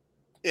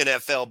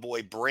NFL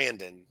boy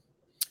Brandon.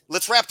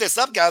 Let's wrap this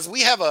up, guys.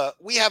 We have a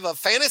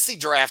fantasy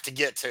draft to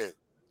get to.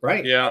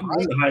 Right. Yeah.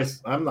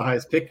 I'm the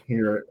highest pick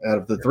here out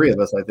of the 3 of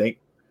us, I think.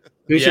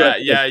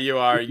 Yeah, you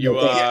are. You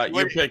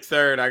pick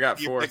 3rd. I got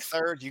 4th. You pick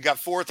 3rd. You got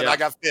 4th, and I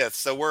got 5th.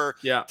 So we're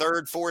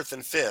 3rd, 4th,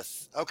 and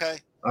 5th. Okay.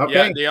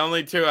 Yeah, the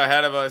only 2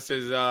 ahead of us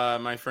is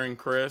my friend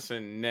Chris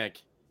and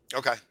Nick.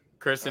 Okay.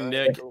然and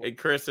Nick. Cool.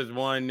 Chris is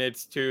 1,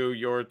 Nick's 2,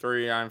 you're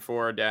 3, I'm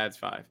 4, Dad's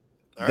 5.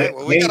 All right.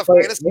 Well, we got a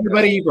fantasy.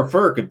 Anybody you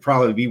prefer could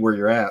probably be where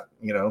you're at,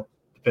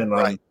 depending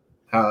on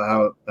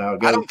how it goes.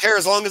 I don't care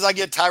as long as I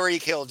get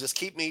Tyreek Hill. Just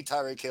keep me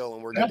Tyreek Hill,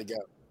 and we're good to go.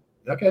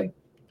 Okay.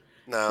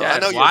 No, Dad, I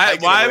know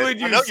you're why would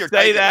you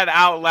say that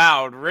out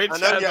loud? Rich,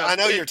 I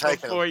know you're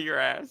taking before your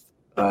ass.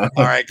 All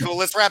right, cool.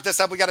 Let's wrap this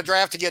up. We got a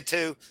draft to get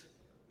to.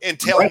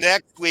 Until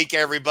next week,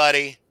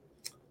 everybody.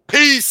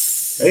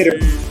 Peace. Later.